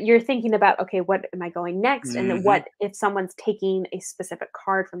you're thinking about, okay, what am I going next? And what if someone's taking a specific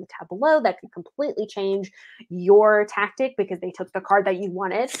card from the tableau that could completely change your tactic because they took the card that you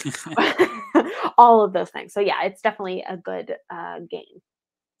wanted? All of those things. So yeah, it's definitely a good game.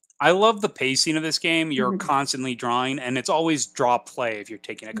 I love the pacing of this game. You're constantly drawing, and it's always draw play if you're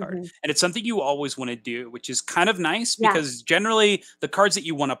taking a card. And it's something you always want to do, which is kind of nice because generally the cards that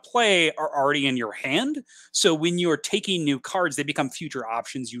you want to play are already in your hand. So when you're taking new cards, they become future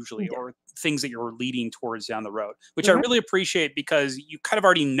options usually, or things that you're leading towards down the road, which I really appreciate because you kind of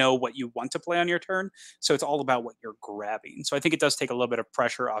already know what you want to play on your turn. So it's all about what you're grabbing. So I think it does take a little bit of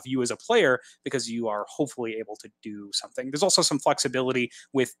pressure off you as a player because you are hopefully able to do something. There's also some flexibility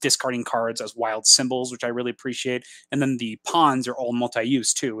with discarding cards as wild symbols, which I really appreciate. And then the pawns are all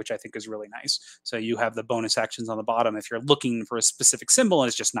multi-use too, which I think is really nice. So you have the bonus actions on the bottom if you're looking for a specific symbol and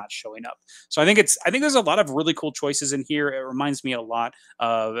it's just not showing up. So I think there's a lot of really cool choices in here. It reminds me a lot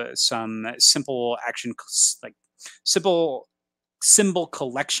of some simple action, like simple symbol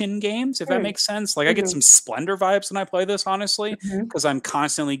collection games, if that makes sense. Like I get some Splendor vibes when I play this, honestly, because I'm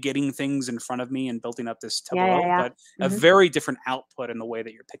constantly getting things in front of me and building up this tableau, but a very different output in the way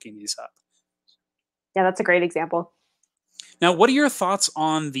that you're picking these up. Yeah, that's a great example. Now, what are your thoughts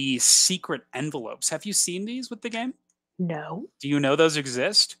on the secret envelopes? Have you seen these with the game? No. Do you know those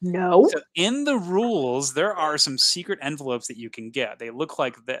exist? No. So in the rules, there are some secret envelopes that you can get. They look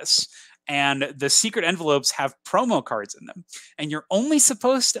like this. and the secret envelopes have promo cards in them. And you're only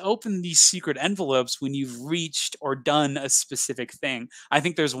supposed to open these secret envelopes when you've reached or done a specific thing. I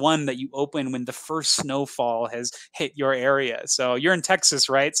think there's one that you open when the first snowfall has hit your area. So you're in Texas,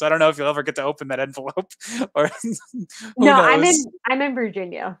 right? So I don't know if you'll ever get to open that envelope, or who No, knows? I'm in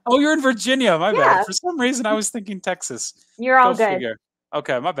Virginia. Oh, you're in Virginia. My Yeah. bad. For some reason, I was thinking Texas. You're all Go good. figure.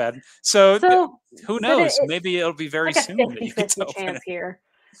 Okay, my bad. So who but knows? Maybe it'll be very like soon a that you get to 50-50 open chance it. here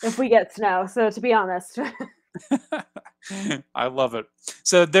if we get snow. So to be honest, I love it.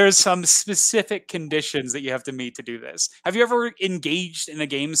 So there's some specific conditions that you have to meet to do this. Have you ever engaged in a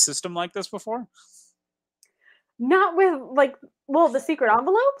game system like this before? not with like, well, the secret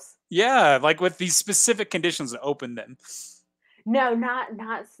envelopes. Yeah, like with these specific conditions to open them. No, not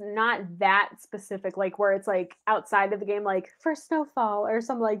that specific. Like where it's like outside of the game, like for snowfall or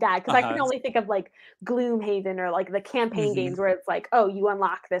something like that. Because I can only think of like Gloomhaven or like the campaign games where it's like, oh, you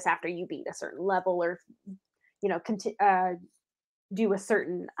unlock this after you beat a certain level or do a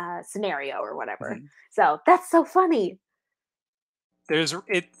certain scenario or whatever. So that's so funny.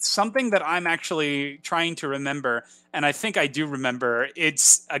 It's something that I'm actually trying to remember, and I think I do remember.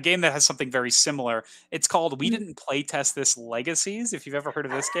 It's a game that has something very similar. It's called We Didn't Playtest This Legacies, if you've ever heard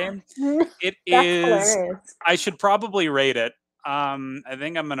of this game. It is hilarious. I should probably rate it. I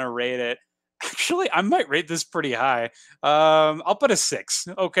think I'm gonna rate it. Actually, I might rate this pretty high. I'll put a 6.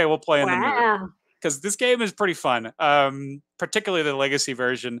 Okay, we'll play in the mood, because this game is pretty fun. Particularly the legacy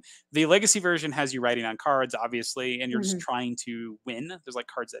version. The legacy version has you writing on cards, obviously, and you're just trying to win. There's like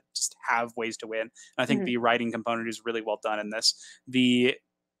cards that just have ways to win. And I think the writing component is really well done in this. The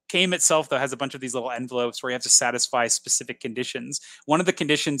game itself, though, has a bunch of these little envelopes where you have to satisfy specific conditions. One of the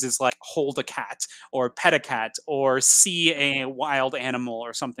conditions is like hold a cat or pet a cat or see a wild animal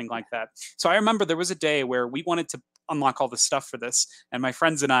or something like that. So I remember there was a day where we wanted to unlock all the stuff for this, and my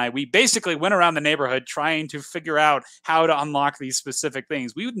friends and I, we basically went around the neighborhood trying to figure out how to unlock these specific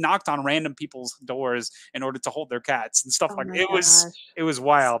things. We knocked on random people's doors in order to hold their cats and stuff like that. It was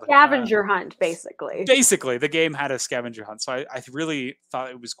wild. Scavenger hunt, basically. Basically, the game had a scavenger hunt, so I really thought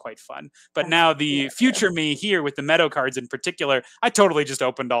it was quite fun. But now the future me here with the Meadow cards in particular, I totally just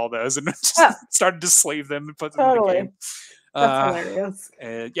opened all those and just started to sleeve them and put them in the game. That's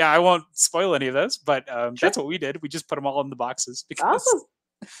hilarious. Yeah, I won't spoil any of those, but that's what we did. We just put them all in the boxes because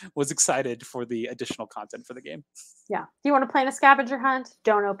was excited for the additional content for the game. Yeah. Do you want to play in a scavenger hunt?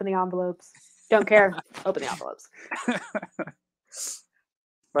 Don't open the envelopes. Don't care. Open the envelopes.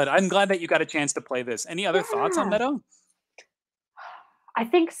 But I'm glad that you got a chance to play this. Any other thoughts on Meadow? I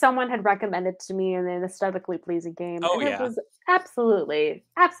think someone had recommended to me an aesthetically pleasing game. Oh, and it was absolutely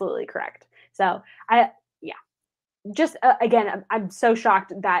correct. So just again, I'm so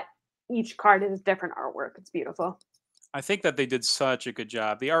shocked that each card is different artwork. It's beautiful. I think that they did such a good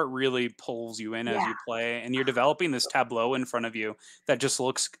job. The art really pulls you in as you play, and you're developing this tableau in front of you that just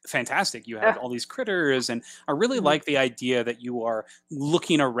looks fantastic. You have all these critters, and I really like the idea that you are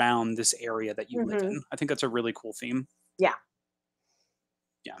looking around this area that you live in. I think that's a really cool theme. Yeah.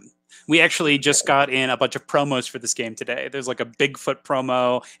 Yeah. We actually just got in a bunch of promos for this game today. There's like a Bigfoot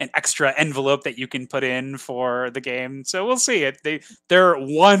promo, an extra envelope that you can put in for the game. So we'll see it. They're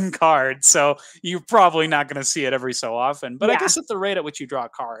one card, so you're probably not going to see it every so often. But I guess at the rate at which you draw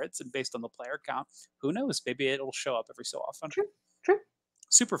cards and based on the player count, who knows? Maybe it'll show up every so often. True.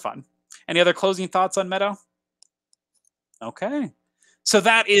 Super fun. Any other closing thoughts on Meadow? Okay. So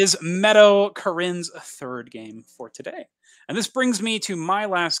that is Meadow, Corinn's third game for today. And this brings me to my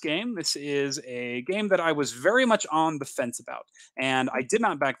last game. This is a game that I was very much on the fence about. And I did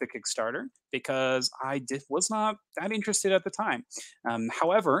not back the Kickstarter because I was not that interested at the time.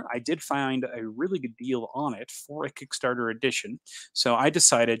 However, I did find a really good deal on it for a Kickstarter edition. So I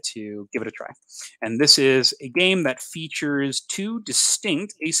decided to give it a try. And this is a game that features 2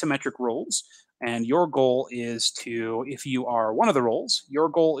 distinct asymmetric roles. And your goal is to, if you are one of the roles, your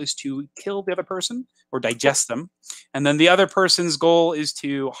goal is to kill the other person or digest them. And then the other person's goal is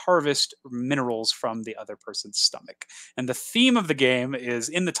to harvest minerals from the other person's stomach. And the theme of the game is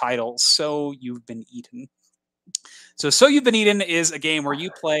in the title, So You've Been Eaten. So You've Been Eaten is a game where you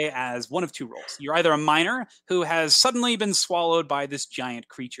play as one of 2 roles. You're either a miner who has suddenly been swallowed by this giant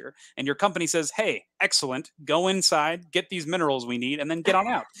creature, and your company says, hey, excellent. Go inside, get these minerals we need, and then get on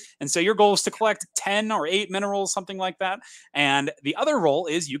out. And so your goal is to collect 10 or 8 minerals, something like that. And the other role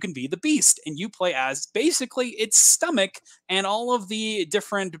is you can be the beast, and you play as basically its stomach and all of the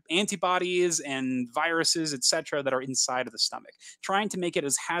different antibodies and viruses, etc., that are inside of the stomach, trying to make it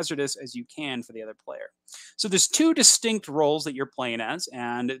as hazardous as you can for the other player. So there's 2 distinct roles that you're playing as,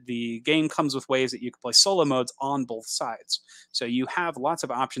 and the game comes with ways that you can play solo modes on both sides. So you have lots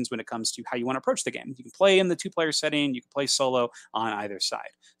of options when it comes to how you want to approach the game. You can play in the 2-player setting, you can play solo on either side.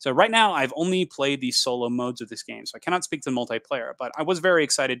 So right now, I've only played the solo modes of this game, so I cannot speak to multiplayer, but I was very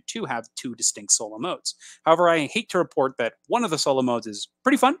excited to have 2 distinct solo modes. However, I hate to report that one of the solo modes is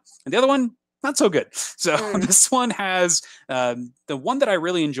pretty fun, and the other one, not so good. So this one has, the one that I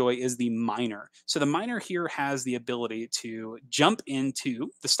really enjoy is the miner. So the miner here has the ability to jump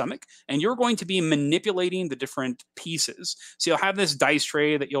into the stomach, and you're going to be manipulating the different pieces. So you'll have this dice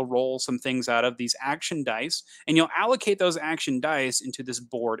tray that you'll roll some things out of, these action dice, and you'll allocate those action dice into this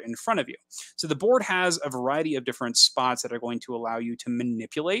board in front of you. So the board has a variety of different spots that are going to allow you to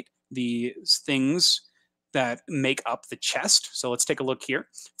manipulate the things that make up the chest. So let's take a look here.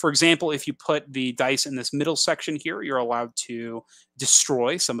 For example, if you put the dice in this middle section here, you're allowed to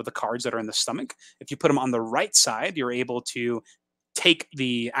destroy some of the cards that are in the stomach. If you put them on the right side, you're able to take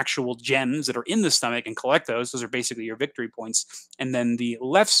the actual gems that are in the stomach and collect those. Those are basically your victory points. And then the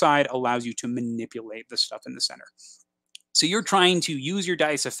left side allows you to manipulate the stuff in the center. So you're trying to use your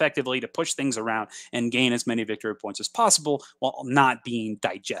dice effectively to push things around and gain as many victory points as possible while not being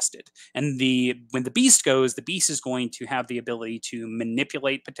digested. And when the beast goes, the beast is going to have the ability to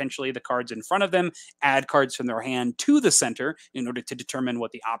manipulate potentially the cards in front of them, add cards from their hand to the center in order to determine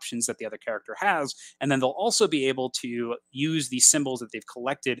what the options that the other character has. And then they'll also be able to use these symbols that they've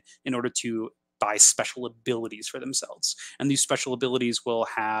collected in order to buy special abilities for themselves. And these special abilities will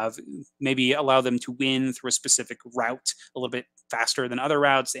have maybe allow them to win through a specific route a little bit faster than other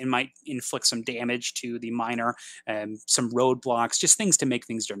routes. It might inflict some damage to the miner and some roadblocks, just things to make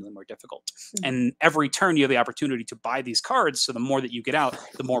things generally more difficult. And every turn you have the opportunity to buy these cards. So the more that you get out,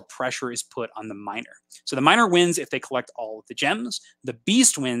 the more pressure is put on the miner. So the miner wins if they collect all of the gems. The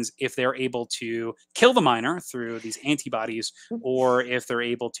beast wins if they're able to kill the miner through these antibodies, or if they're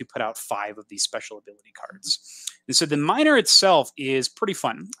able to put out 5 of these special ability cards. And so the miner itself is pretty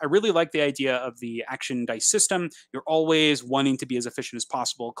fun. I really like the idea of the action dice system. You're always wanting to be as efficient as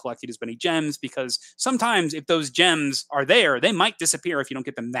possible, collecting as many gems, because sometimes if those gems are there, they might disappear if you don't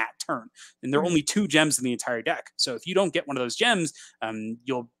get them that turn. And there are only 2 gems in the entire deck. So if you don't get one of those gems,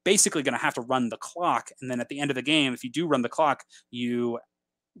 you're basically going to have to run the clock. And then at the end of the game, if you do run the clock, you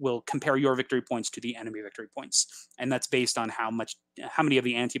will compare your victory points to the enemy victory points. And that's based on how many of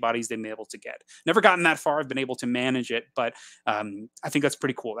the antibodies they've been able to get. Never gotten that far. I've been able to manage it, but I think that's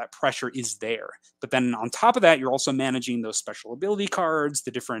pretty cool. That pressure is there. But then on top of that, you're also managing those special ability cards,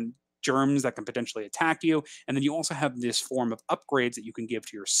 the different germs that can potentially attack you. And then you also have this form of upgrades that you can give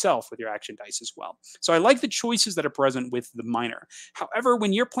to yourself with your action dice as well. So I like the choices that are present with the miner. However,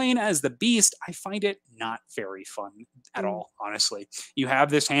 when you're playing as the beast, I find it not very fun at all, honestly. You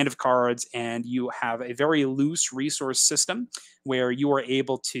have this hand of cards and you have a very loose resource system where you are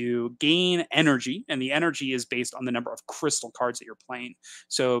able to gain energy, and the energy is based on the number of crystal cards that you're playing.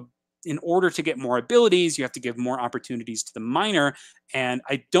 So in order to get more abilities, you have to give more opportunities to the miner. And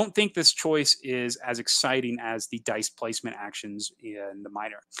I don't think this choice is as exciting as the dice placement actions in the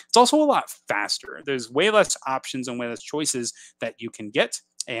miner. It's also a lot faster. There's way less options and way less choices that you can get.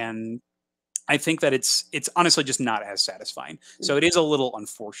 And I think that it's honestly just not as satisfying. So it is a little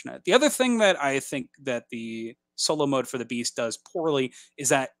unfortunate. The other thing that I think that the solo mode for the beast does poorly is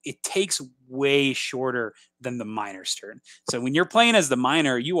that it takes way shorter than the miner's turn. So when you're playing as the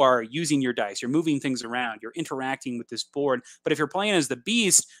miner, you are using your dice, you're moving things around, you're interacting with this board. But if you're playing as the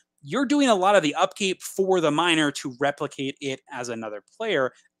beast, you're doing a lot of the upkeep for the miner to replicate it as another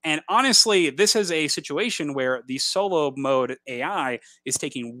player. And honestly, this is a situation where the solo mode AI is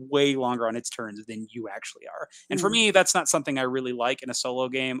taking way longer on its turns than you actually are. And for me, that's not something I really like in a solo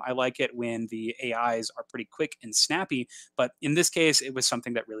game. I like it when the AIs are pretty quick and snappy. But in this case, it was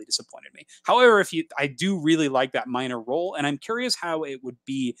something that really disappointed me. However, I do really like that miner role, and I'm curious how it would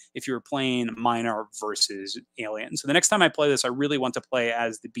be if you were playing miner versus alien. So the next time I play this, I really want to play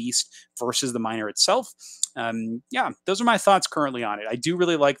as the beast versus the miner itself. Yeah, those are my thoughts currently on it. I do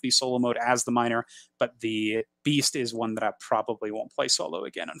really like the solo mode as the miner, but the beast is one that I probably won't play solo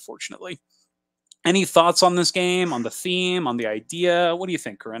again, unfortunately. Any thoughts on this game, on the theme, on the idea? What do you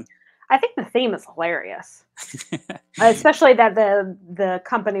think, Corinn? I think the theme is hilarious, especially that the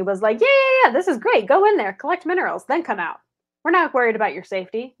company was like, yeah, this is great. Go in there, collect minerals, then come out. We're not worried about your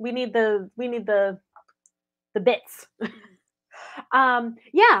safety. We need the the bits.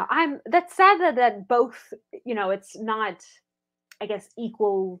 Yeah, that's sad that both, it's not, I guess,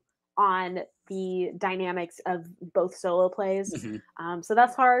 equal on the dynamics of both solo plays. Mhm. So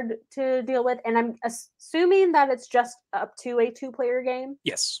that's hard to deal with. And I'm assuming that it's just up to a two-player game.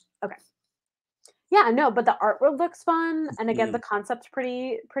 Yes. Okay. Yeah, no, but the artwork looks fun, and again, the Mhm. concept's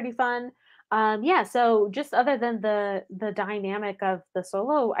pretty fun. Yeah, so just other than the dynamic of the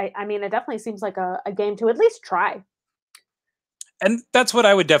solo, I mean, it definitely seems like a game to at least try. And that's what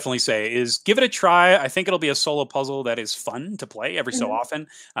I would definitely say is give it a try. I think it'll be a solo puzzle that is fun to play every so Mhm. often.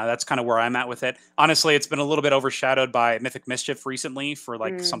 That's kind of where I'm at with it. Honestly, it's been a little bit overshadowed by Mythic Mischief recently for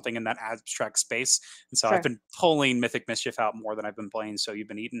like Mm, something in that abstract space. And so I've sure. been pulling Mythic Mischief out more than I've been playing So You've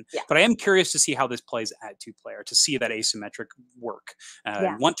Been Eaten. Yeah. But I am curious to see how this plays at two player, to see that asymmetric work, Yeah.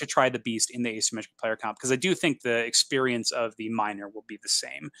 and want to try the beast in the asymmetric player comp because I do think the experience of the minor will be the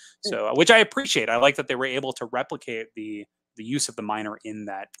same. Mm, So, which I appreciate. I like that they were able to replicate the use of the minor in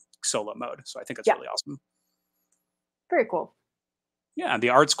that solo mode. So I think that's yeah. really awesome. Very cool. Yeah, the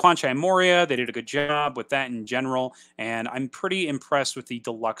art's Quancha and Moria. They did a good job with that in general, and I'm pretty impressed with the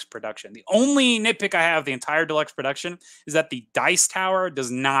deluxe production. The only nitpick I have the entire deluxe production is that the dice tower does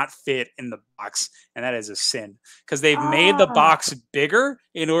not fit in the box, and that is a sin because they've made the Ah, box bigger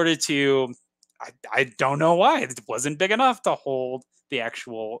in order to. I don't know why it wasn't big enough to hold the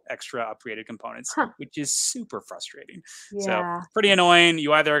actual extra upgraded components, huh. which is super frustrating. So Yeah. pretty annoying.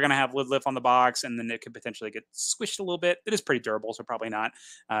 You either are going to have lid lift on the box, and then it could potentially get squished a little bit. It is pretty durable, so probably not.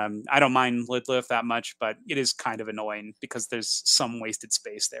 I don't mind lid lift that much, but it is kind of annoying because there's some wasted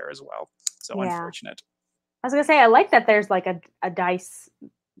space there as well. So Yeah. unfortunate. I was gonna say I like that there's like a dice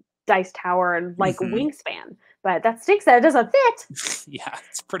tower and like Mhm. wingspan, but that stinks that it doesn't fit. Yeah,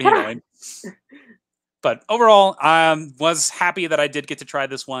 it's pretty annoying. But overall, was happy that I did get to try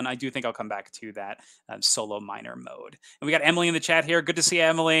this one. I do think I'll come back to that solo minor mode. And we got Emily in the chat here. Good to see you,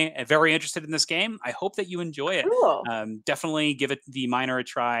 Emily. Very interested in this game. I hope that you enjoy it. Cool. Definitely give it the minor a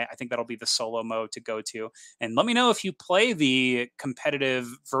try. I think that'll be the solo mode to go to. And let me know if you play the competitive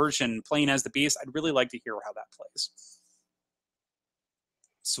version, playing as the beast. I'd really like to hear how that plays.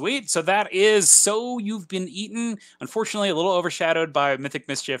 Sweet. So that is So You've Been Eaten. Unfortunately, a little overshadowed by Mythic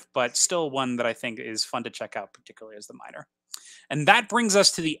Mischief, but still one that I think is fun to check out, particularly as the minor. And that brings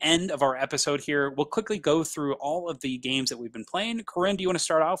us to the end of our episode here. We'll quickly go through all of the games that we've been playing. Corinne, do you want to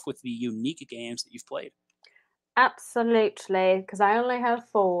start off with the unique games that you've played? Absolutely, because I only have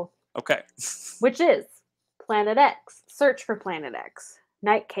four, Okay. which is Planet X, Search for Planet X,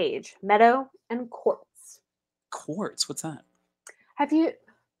 Night Cage, Meadow, and Quartz. Quartz, what's that? Have you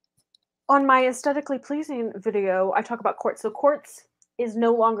on my aesthetically pleasing video, I talk about Quartz. So Quartz is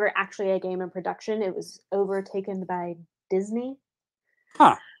no longer actually a game in production. It was overtaken by Disney.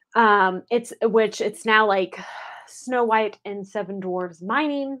 Huh. It's now like Snow White and Seven Dwarfs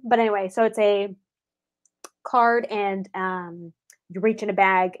mining. But anyway, so it's a card and you reach in a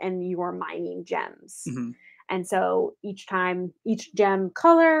bag and you are mining gems. Mhm. And so each time, each gem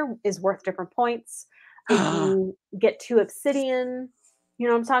color is worth different points. If you get two obsidian, you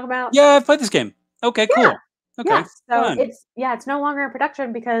know what I'm talking about? Yeah, I've played this game. Okay, Yeah. cool. Okay, Yeah. So fun. it's no longer in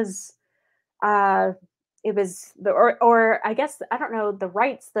production because uh it was or I guess I don't know the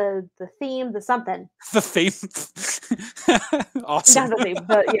rights, the theme, the something. The theme. Awesome. Not the theme,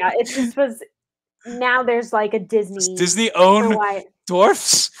 but yeah, it just was now there's like a Does Disney Disney Snow own White.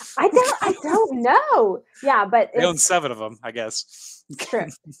 dwarfs? I don't know. Yeah, but They own it's 7 of them, I guess. true.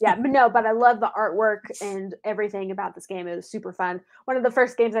 Yeah, but no, but I love the artwork and everything about this game. It was super fun. One of the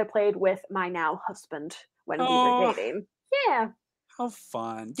first games I played with my now husband when we were Oh, dating. Yeah. how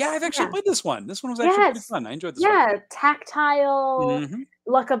fun. Yeah, I've actually Yeah. played this one. This one was actually pretty Yes. fun. I enjoyed this one. Yeah, tactile, Mhm,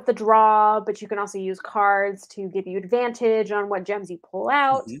 luck of the draw, but you can also use cards to give you advantage on what gems you pull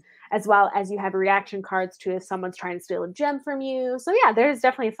out, mhm. as well as you have reaction cards to if someone's trying to steal a gem from you. So yeah, there's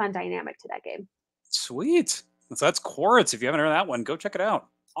definitely a fun dynamic to that game. Sweet. So that's Quartz. If you haven't heard that one, go check it out.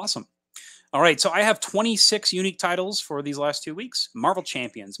 Awesome. All right, so I have 26 unique titles for these last 2 weeks. Marvel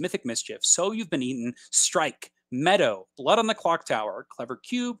Champions, Mythic Mischief, So You've Been Eaten, Strike, Meadow, Blood on the Clock Tower, Clever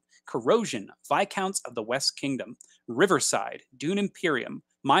Cube, Corrosion, Viscounts of the West Kingdom, Riverside, Dune Imperium,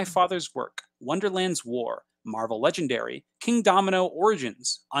 My Father's Work, Wonderland's War, Marvel Legendary, King Domino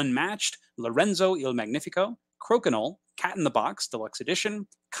Origins, Unmatched, Lorenzo Il Magnifico, Crokinole, Cat in the Box Deluxe Edition,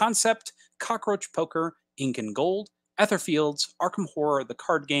 Concept, Cockroach Poker, Ink and Gold, Etherfields, Arkham Horror, the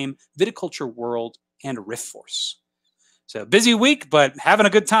card game, Viticulture World, and Rift Force. So busy week, but having a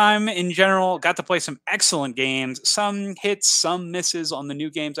good time in general. Got to play some excellent games, some hits, some misses on the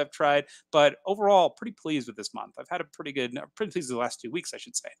new games I've tried, but overall, pretty pleased with this month. I've had a pretty pleased with the last 2 weeks, I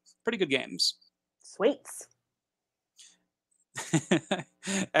should say. Pretty good games. Sweets.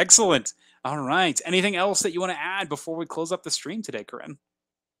 Excellent. All right. Anything else that you want to add before we close up the stream today, Corinn?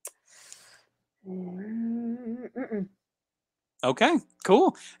 Okay,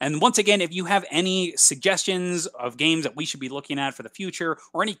 cool. And once again, if you have any suggestions of games that we should be looking at for the future,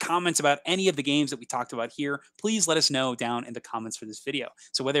 or any comments about any of the games that we talked about here, please let us know down in the comments for this video.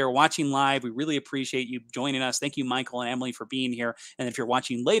 So whether you're watching live, we really appreciate you joining us. Thank you, Michael and Emily, for being here. And if you're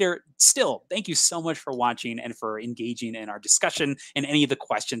watching later, still, thank you so much for watching and for engaging in our discussion and any of the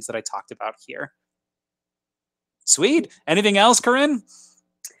questions that I talked about here. Sweet. Anything else, Corinn?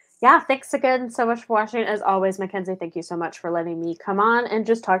 Yeah, thanks again so much for watching. As always, Mackenzie, thank you so much for letting me come on and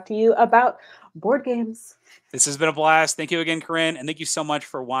just talk to you about board games. This has been a blast. Thank you again, Corinn, and thank you so much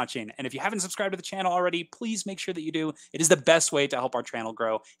for watching. And if you haven't subscribed to the channel already, please make sure that you do. It is the best way to help our channel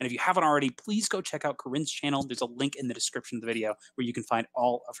grow. And if you haven't already, please go check out Corinn's channel. There's a link in the description of the video where you can find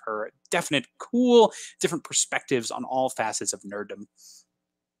all of her definite, cool, different perspectives on all facets of nerddom.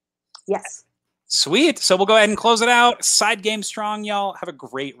 Yes. Sweet. So we'll go ahead and close it out. SideGame Strong, y'all. Have a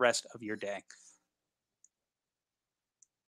great rest of your day.